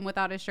see him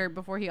without his shirt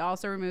before he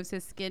also removes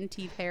his skin,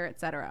 teeth, hair,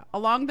 etc.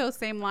 Along those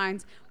same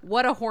lines,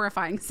 what a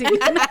horrifying scene.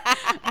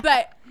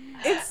 But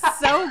it's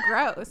so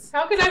gross.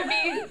 How can I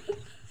be...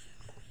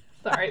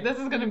 Sorry, this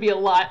is going to be a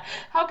lot.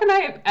 How can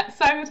I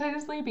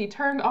simultaneously be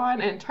turned on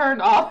and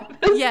turned off?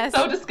 Yes.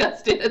 So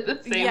disgusted at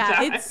the same time.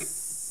 Yeah, it's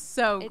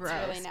so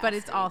gross. Really but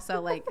it's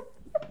also like...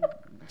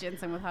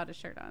 Jensen without a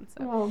shirt on.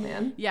 So. Oh,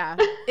 man. Yeah,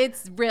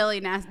 it's really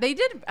nasty. They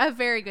did a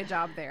very good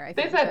job there, I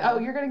think. They said,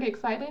 you're going to get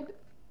excited?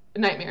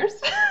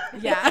 Nightmares.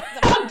 Yeah.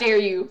 How dare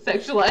you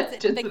sexualize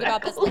Jensen Think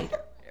about this later.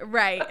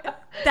 Right.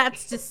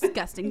 That's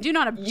disgusting. Do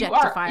not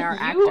objectify our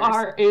actors. You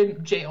are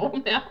in jail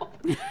now.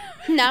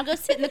 Now go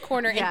sit in the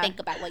corner and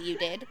think about what you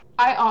did.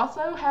 I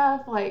also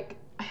have, I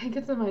think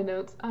it's in my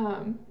notes.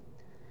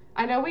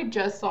 I know we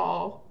just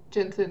saw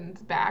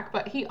Jensen's back,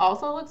 but he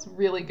also looks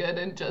really good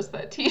in just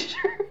that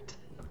t-shirt.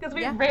 Because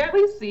we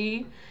rarely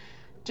see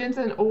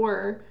Jensen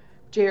or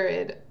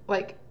Jared,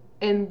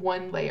 in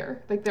one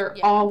layer. They're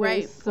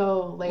always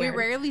so layered. We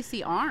rarely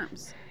see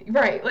arms.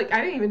 Right. I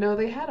didn't even know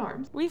they had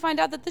arms. We find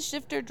out that the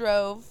shifter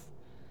drove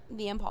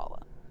the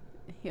Impala.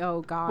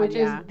 Oh, God, which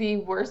yeah. is the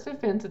worst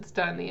offense it's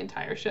done the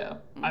entire show,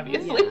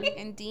 obviously.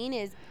 Yeah. And Dean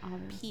is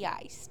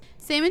pee-iced.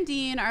 Sam and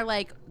Dean are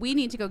like, we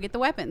need to go get the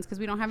weapons because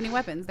we don't have any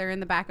weapons. They're in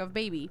the back of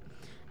Baby.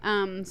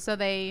 So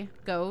they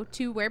go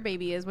to where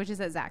Baby is, which is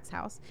at Zach's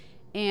house,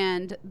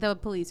 and the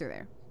police are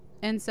there.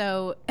 And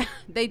so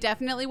they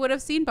definitely would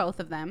have seen both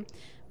of them.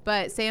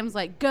 But Sam's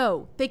like,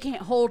 go. They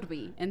can't hold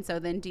me. And so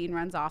then Dean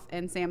runs off,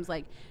 and Sam's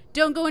like,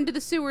 don't go into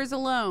the sewers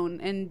alone.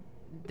 And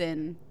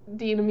then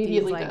Dean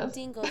immediately like, does.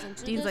 Dean goes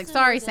into Dean's the like,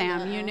 sorry, sewers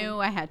Sam. alone. You knew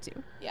I had to.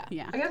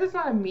 Yeah. I guess it's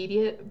not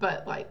immediate,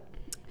 but like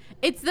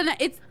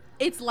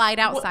It's light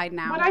outside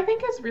now. What I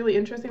think is really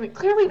interesting, like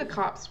clearly the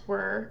cops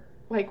were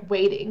like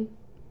waiting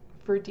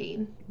for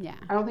Dean. Yeah.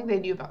 I don't think they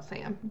knew about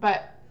Sam,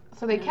 but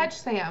so they catch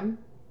Sam,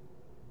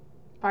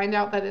 find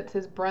out that it's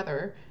his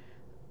brother.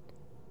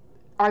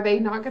 Are they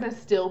not going to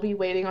still be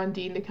waiting on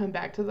Dean to come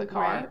back to the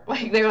car? Right.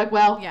 Like they're like,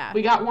 well, Yeah.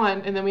 we got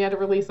one, and then we had to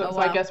release him, Oh, so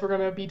I well. guess we're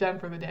going to be done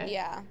for the day.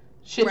 Yeah.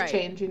 Shift Right.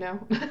 change, you know?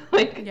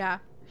 Like, Yeah.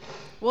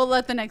 We'll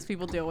let the next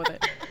people deal with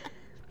it.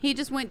 He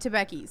just went to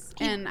Becky's.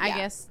 And I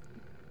guess,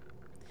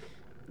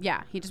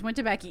 yeah, he just went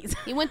to Becky's.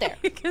 He went there.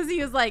 Because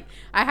he was like,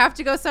 I have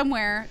to go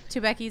somewhere.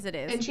 To Becky's it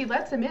is. and she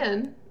lets him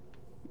in,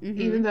 Mhm.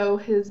 even though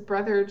his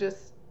brother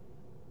just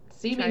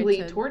seemingly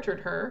to-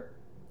 tortured her.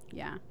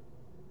 Yeah.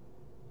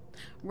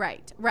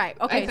 Right.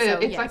 Okay, It's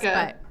so like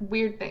a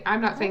weird thing.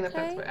 I'm not saying that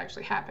that's Okay. what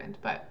actually happened,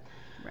 but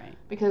right.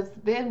 because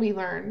then we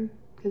learn,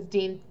 because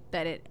Dean,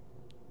 That it.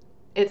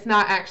 it's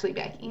not actually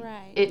Becky.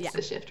 Right. It's Yeah.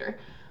 the shifter.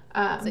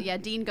 So yeah,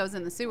 Dean goes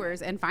in the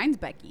sewers and finds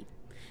Becky.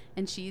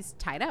 And she's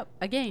tied up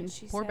again.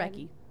 She Poor said-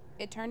 Becky.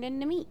 It turned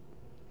into meat.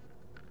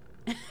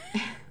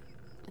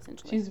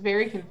 Essentially. She's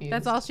very confused.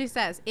 That's all she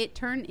says. It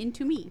turned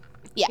into me.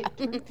 Yeah.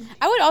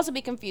 I would also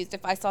be confused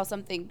if I saw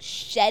something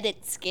shed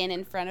its skin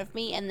in front of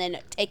me and then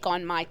take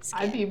on my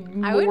skin. I'd be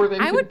I more would-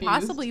 than I would confused.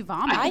 possibly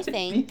vomit. I would be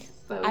think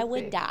so I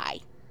would sick. die.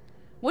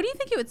 What do you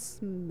think it would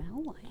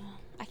smell like?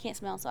 I can't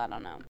smell, so I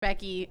don't know.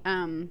 Becky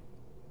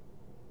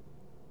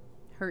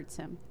hurts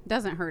him.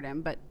 Doesn't hurt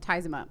him, but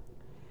ties him up.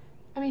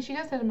 I mean, she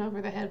does hit him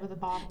over the head with a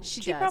bottle.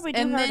 She She does. probably do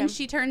and hurt then him.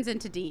 she turns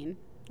into Dean.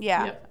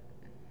 Yeah. Yep.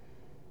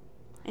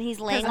 And he's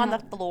laying on the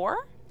Uh-huh.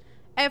 floor?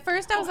 At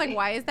first I was like, Okay.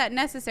 why is that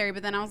necessary?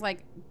 But then I was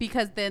like,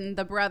 because then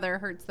the brother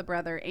hurts the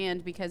brother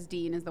and because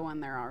Dean is the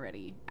one they're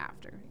already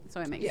after. So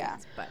it makes Yeah.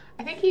 sense. But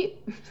I think he,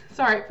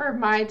 sorry, for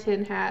my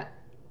tin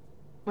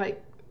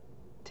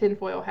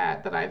foil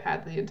hat that I've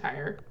had the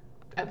entire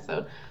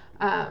episode,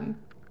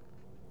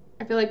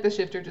 I feel like the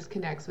shifter just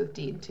connects with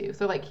Dean too.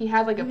 So like he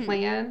has like a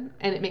plan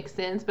and it makes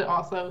sense, but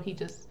also he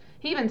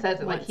even says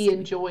it like Wants he to be.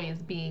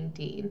 enjoys being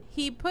Dean.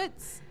 he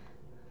puts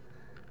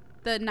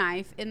the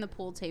knife in the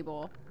pool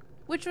table,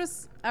 which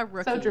was a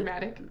rookie. So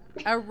dramatic.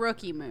 A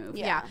rookie move.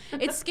 Yeah. Yeah.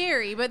 It's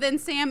scary, but then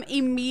Sam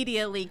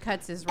immediately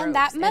cuts his ropes And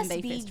that must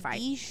they be fist fight.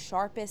 the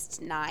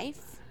sharpest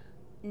knife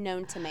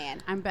known to man.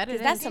 I bet it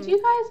is. That's Did some- you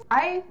guys?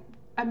 I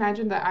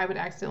imagine that I would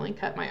accidentally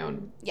cut my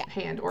own Yeah,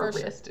 hand or for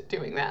sure. wrist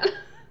doing that.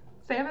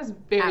 Sam is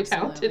very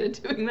talented Absolutely.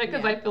 at doing that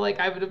because Yeah. I feel like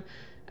I would have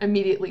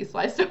immediately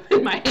sliced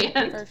open my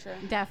hand. For sure.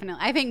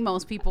 Definitely. I think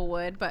most people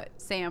would, but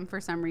Sam, for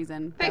some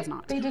reason, does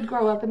not. They did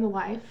grow up in the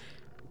life.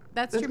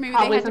 That's That's true. Maybe they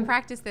probably had to some-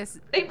 practice this.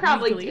 They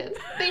probably weekly. did.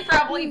 They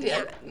probably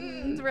did.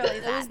 It's really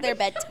It was that. their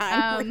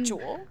bedtime Um,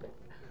 ritual.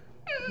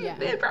 Yeah.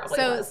 It probably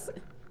So, was.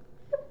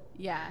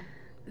 Yeah.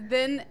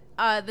 Then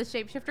the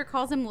shapeshifter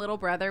calls him little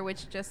brother,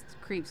 which just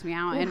creeps me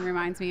out and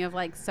reminds me of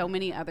like so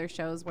many other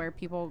shows where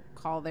people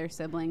call their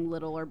sibling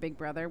little or big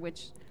brother,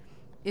 which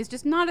is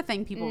just not a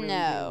thing people really do.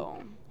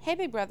 No. Hey,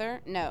 big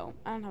brother. No,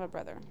 I don't have a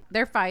brother.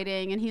 They're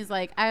fighting, and he's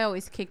like, I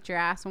always kicked your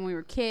ass when we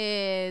were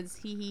kids.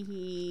 He he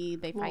he.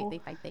 They fight, Well, they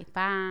fight, they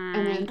fight.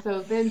 And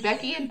then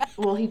Becky and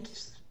he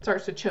just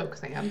starts to choke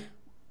Sam.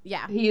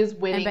 yeah. He is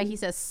And winning. Becky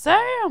says,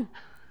 Sam!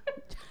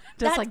 Just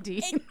That's like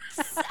Dean.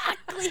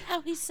 exactly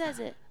how he says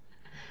it.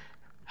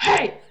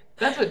 Hey,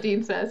 that's what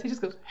Dean says. He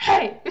just goes,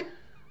 hey.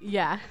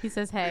 Yeah, he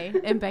says, hey.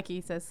 And Becky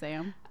says,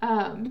 Sam.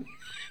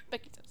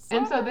 Becky says,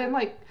 And so then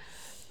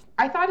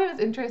I thought it was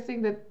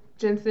interesting that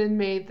Jensen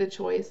made the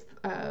choice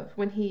of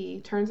when he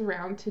turns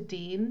around to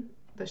Dean,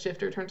 the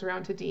shifter turns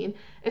around to Dean.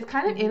 It's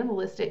kind of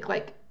animalistic,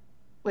 like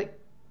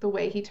the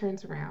way he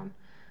turns around.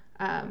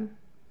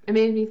 It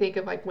made me think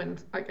of when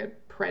like a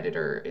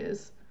predator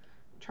is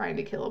trying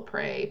to kill a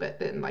prey, but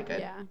then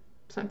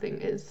something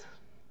is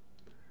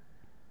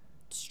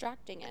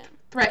distracting it.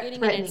 threatening.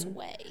 Getting in its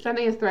way.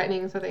 Something is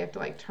threatening, so they have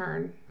to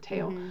turn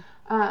tail.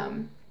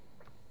 And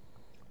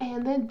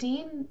then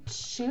Dean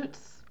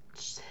shoots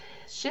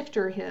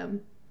Shifter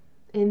him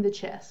in the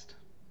chest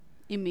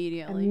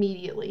Immediately.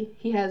 immediately.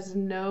 He has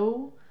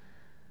no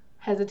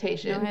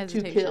hesitation, No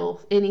hesitation. to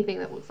kill anything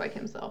that looks like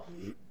himself.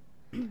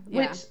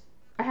 Yeah. Which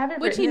I haven't.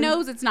 Which he written him-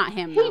 knows it's not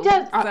him. He though,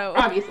 does, so-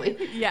 obviously.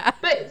 Yeah.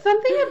 But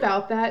something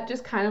about that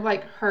just kind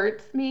of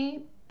hurts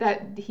me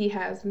that he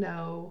has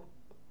no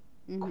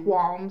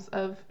qualms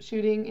of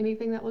shooting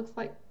anything that looks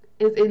like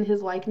is in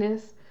his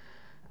likeness.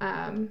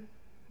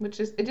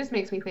 It just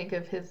makes me think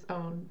of his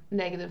own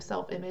negative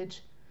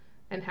self-image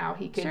and how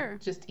he could Sure.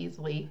 just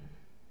easily.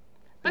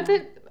 But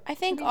then I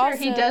think to be fair, also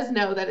he does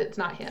know that it's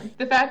not him.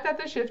 The fact that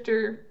the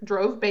shifter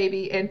drove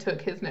baby and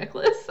took his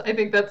necklace, I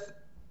think that's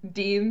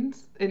in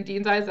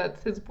Dean's eyes,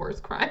 that's his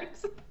worst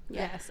crimes.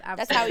 Yes, absolutely.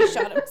 that's how he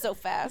shot him so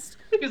fast.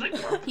 He's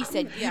like, He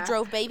said, "You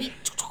drove, baby."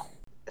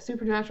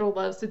 Supernatural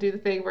loves to do the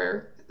thing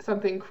where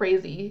something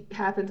crazy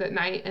happens at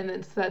night and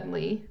then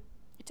suddenly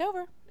It's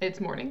over. it's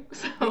morning.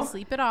 They So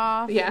sleep it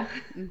off. yeah,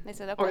 They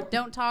said, "Okay." Or-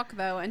 Don't talk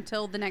though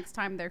until the next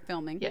time they're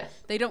filming. yes,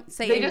 They don't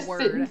say they a just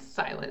word. sit in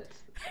silence.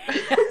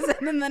 Yes,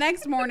 and then the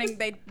next morning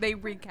they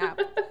recap.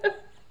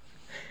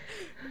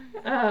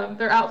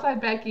 They're outside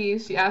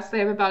Becky's. She asks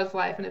Sam about his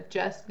life and if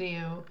Jess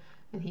knew,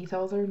 and he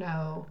tells her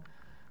no.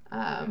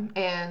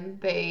 And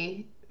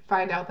they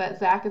find out that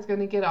Zach is going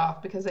to get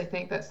off because they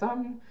think that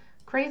some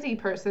crazy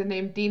person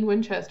named Dean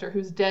Winchester,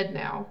 who's dead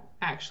now,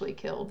 actually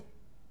killed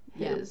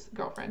his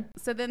girlfriend.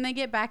 So then they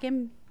get back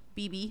in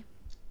BB.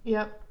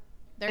 Yep.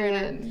 They're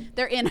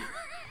in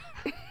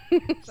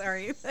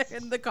sorry, they're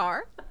in the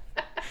car.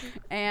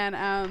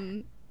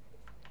 And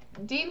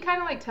Dean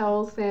kind of like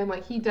tells Sam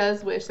like he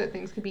does wish that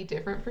things could be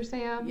different for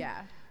Sam.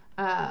 yeah.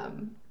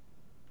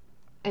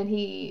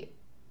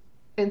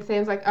 And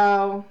Sam's like,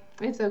 oh,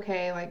 it's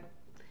okay. Like,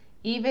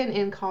 even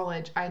in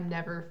college, I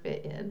never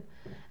fit in.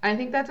 I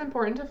think that's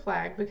important to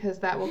flag because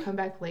that will come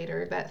back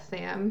later that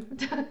Sam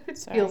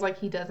feels like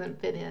he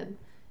doesn't fit in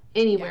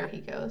anywhere he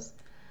goes.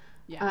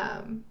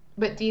 Yeah.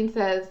 But Dean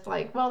says,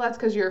 like, well, that's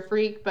because you're a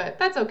freak, but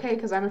that's okay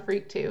because I'm a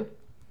freak too.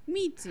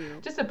 Me too.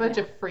 Just a bunch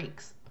of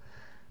freaks.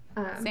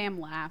 Sam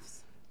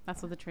laughs.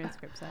 That's what the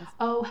transcript says.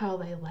 Oh, how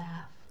they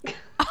laugh.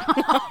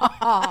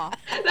 Aw.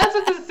 That's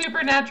what the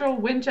supernatural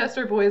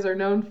Winchester boys are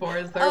known for,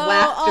 is their All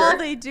laughter.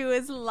 they do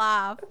is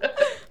laugh.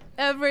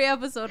 Every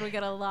episode we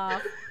get a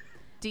laugh.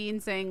 Dean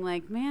saying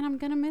like, man, I'm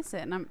gonna miss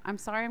it, and I'm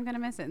sorry I'm gonna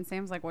miss it. And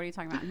Sam's like, what are you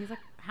talking about? And he's like,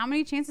 how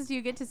many chances do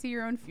you get to see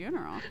your own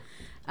funeral?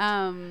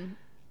 And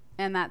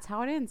that's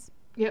how it ends.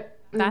 Yep.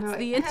 That's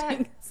the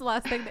ending. It's the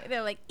last thing.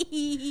 They're like,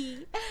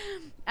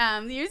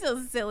 you're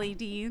so silly,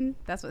 Dean.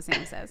 That's what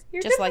Sam says.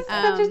 You're Just just like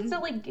such a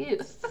silly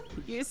goose.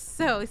 You're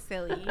so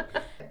silly.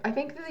 I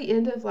think at the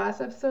end of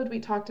last episode, we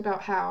talked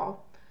about how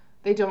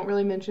they don't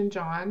really mention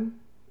John,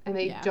 and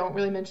they don't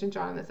really mention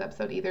John in this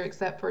episode either,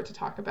 except for to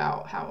talk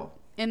about how.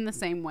 In the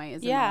same way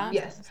as in the Yeah. last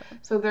Yes. episode.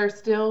 So they're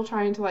still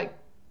trying to like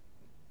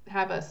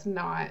have us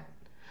not.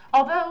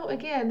 Although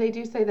again, they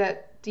do say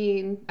that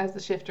Dean, as the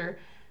shifter,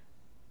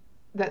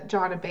 that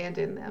John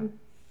abandoned them.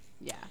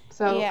 Yeah.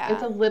 So Yeah.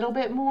 it's a little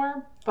bit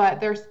more, but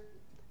there's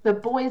the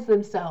boys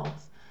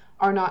themselves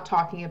are not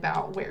talking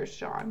about where's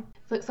John.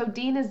 So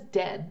Dean is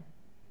dead.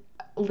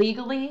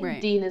 Legally,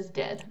 Right. Dean is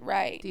dead.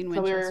 Right. Dean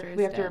So Winchester is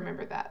we have to dead.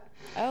 remember that.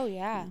 Oh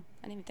yeah.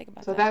 I didn't even think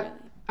about So that.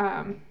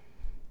 that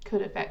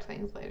could affect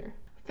things later.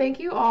 Thank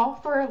you all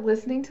for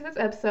listening to this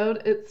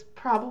episode. It's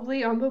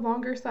probably on the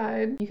longer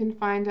side. You can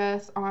find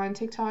us on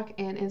TikTok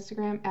and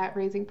Instagram at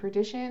Raising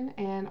Perdition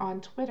and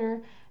on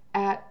Twitter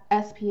at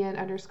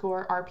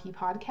SPN_RP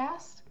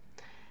podcast.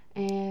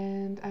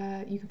 And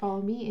you can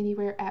follow me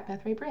anywhere at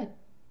Beth Ray Brin.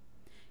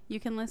 You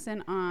can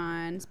listen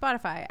on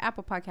Spotify,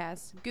 Apple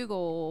Podcasts,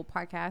 Google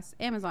Podcasts,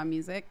 Amazon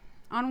Music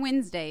on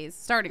Wednesdays,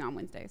 starting on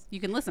Wednesdays.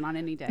 You can listen on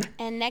any day.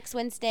 And next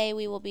Wednesday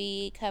we will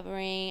be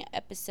covering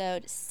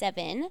episode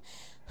 7,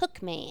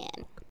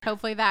 Hookman.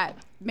 Hopefully that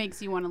makes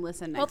you want to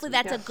listen next Hopefully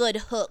week. that's a good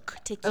hook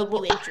to keep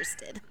you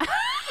interested.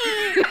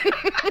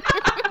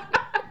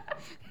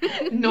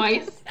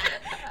 Nice.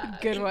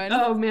 Good one.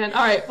 Oh, man.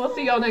 All right. We'll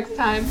see y'all next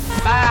time.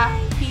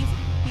 Bye.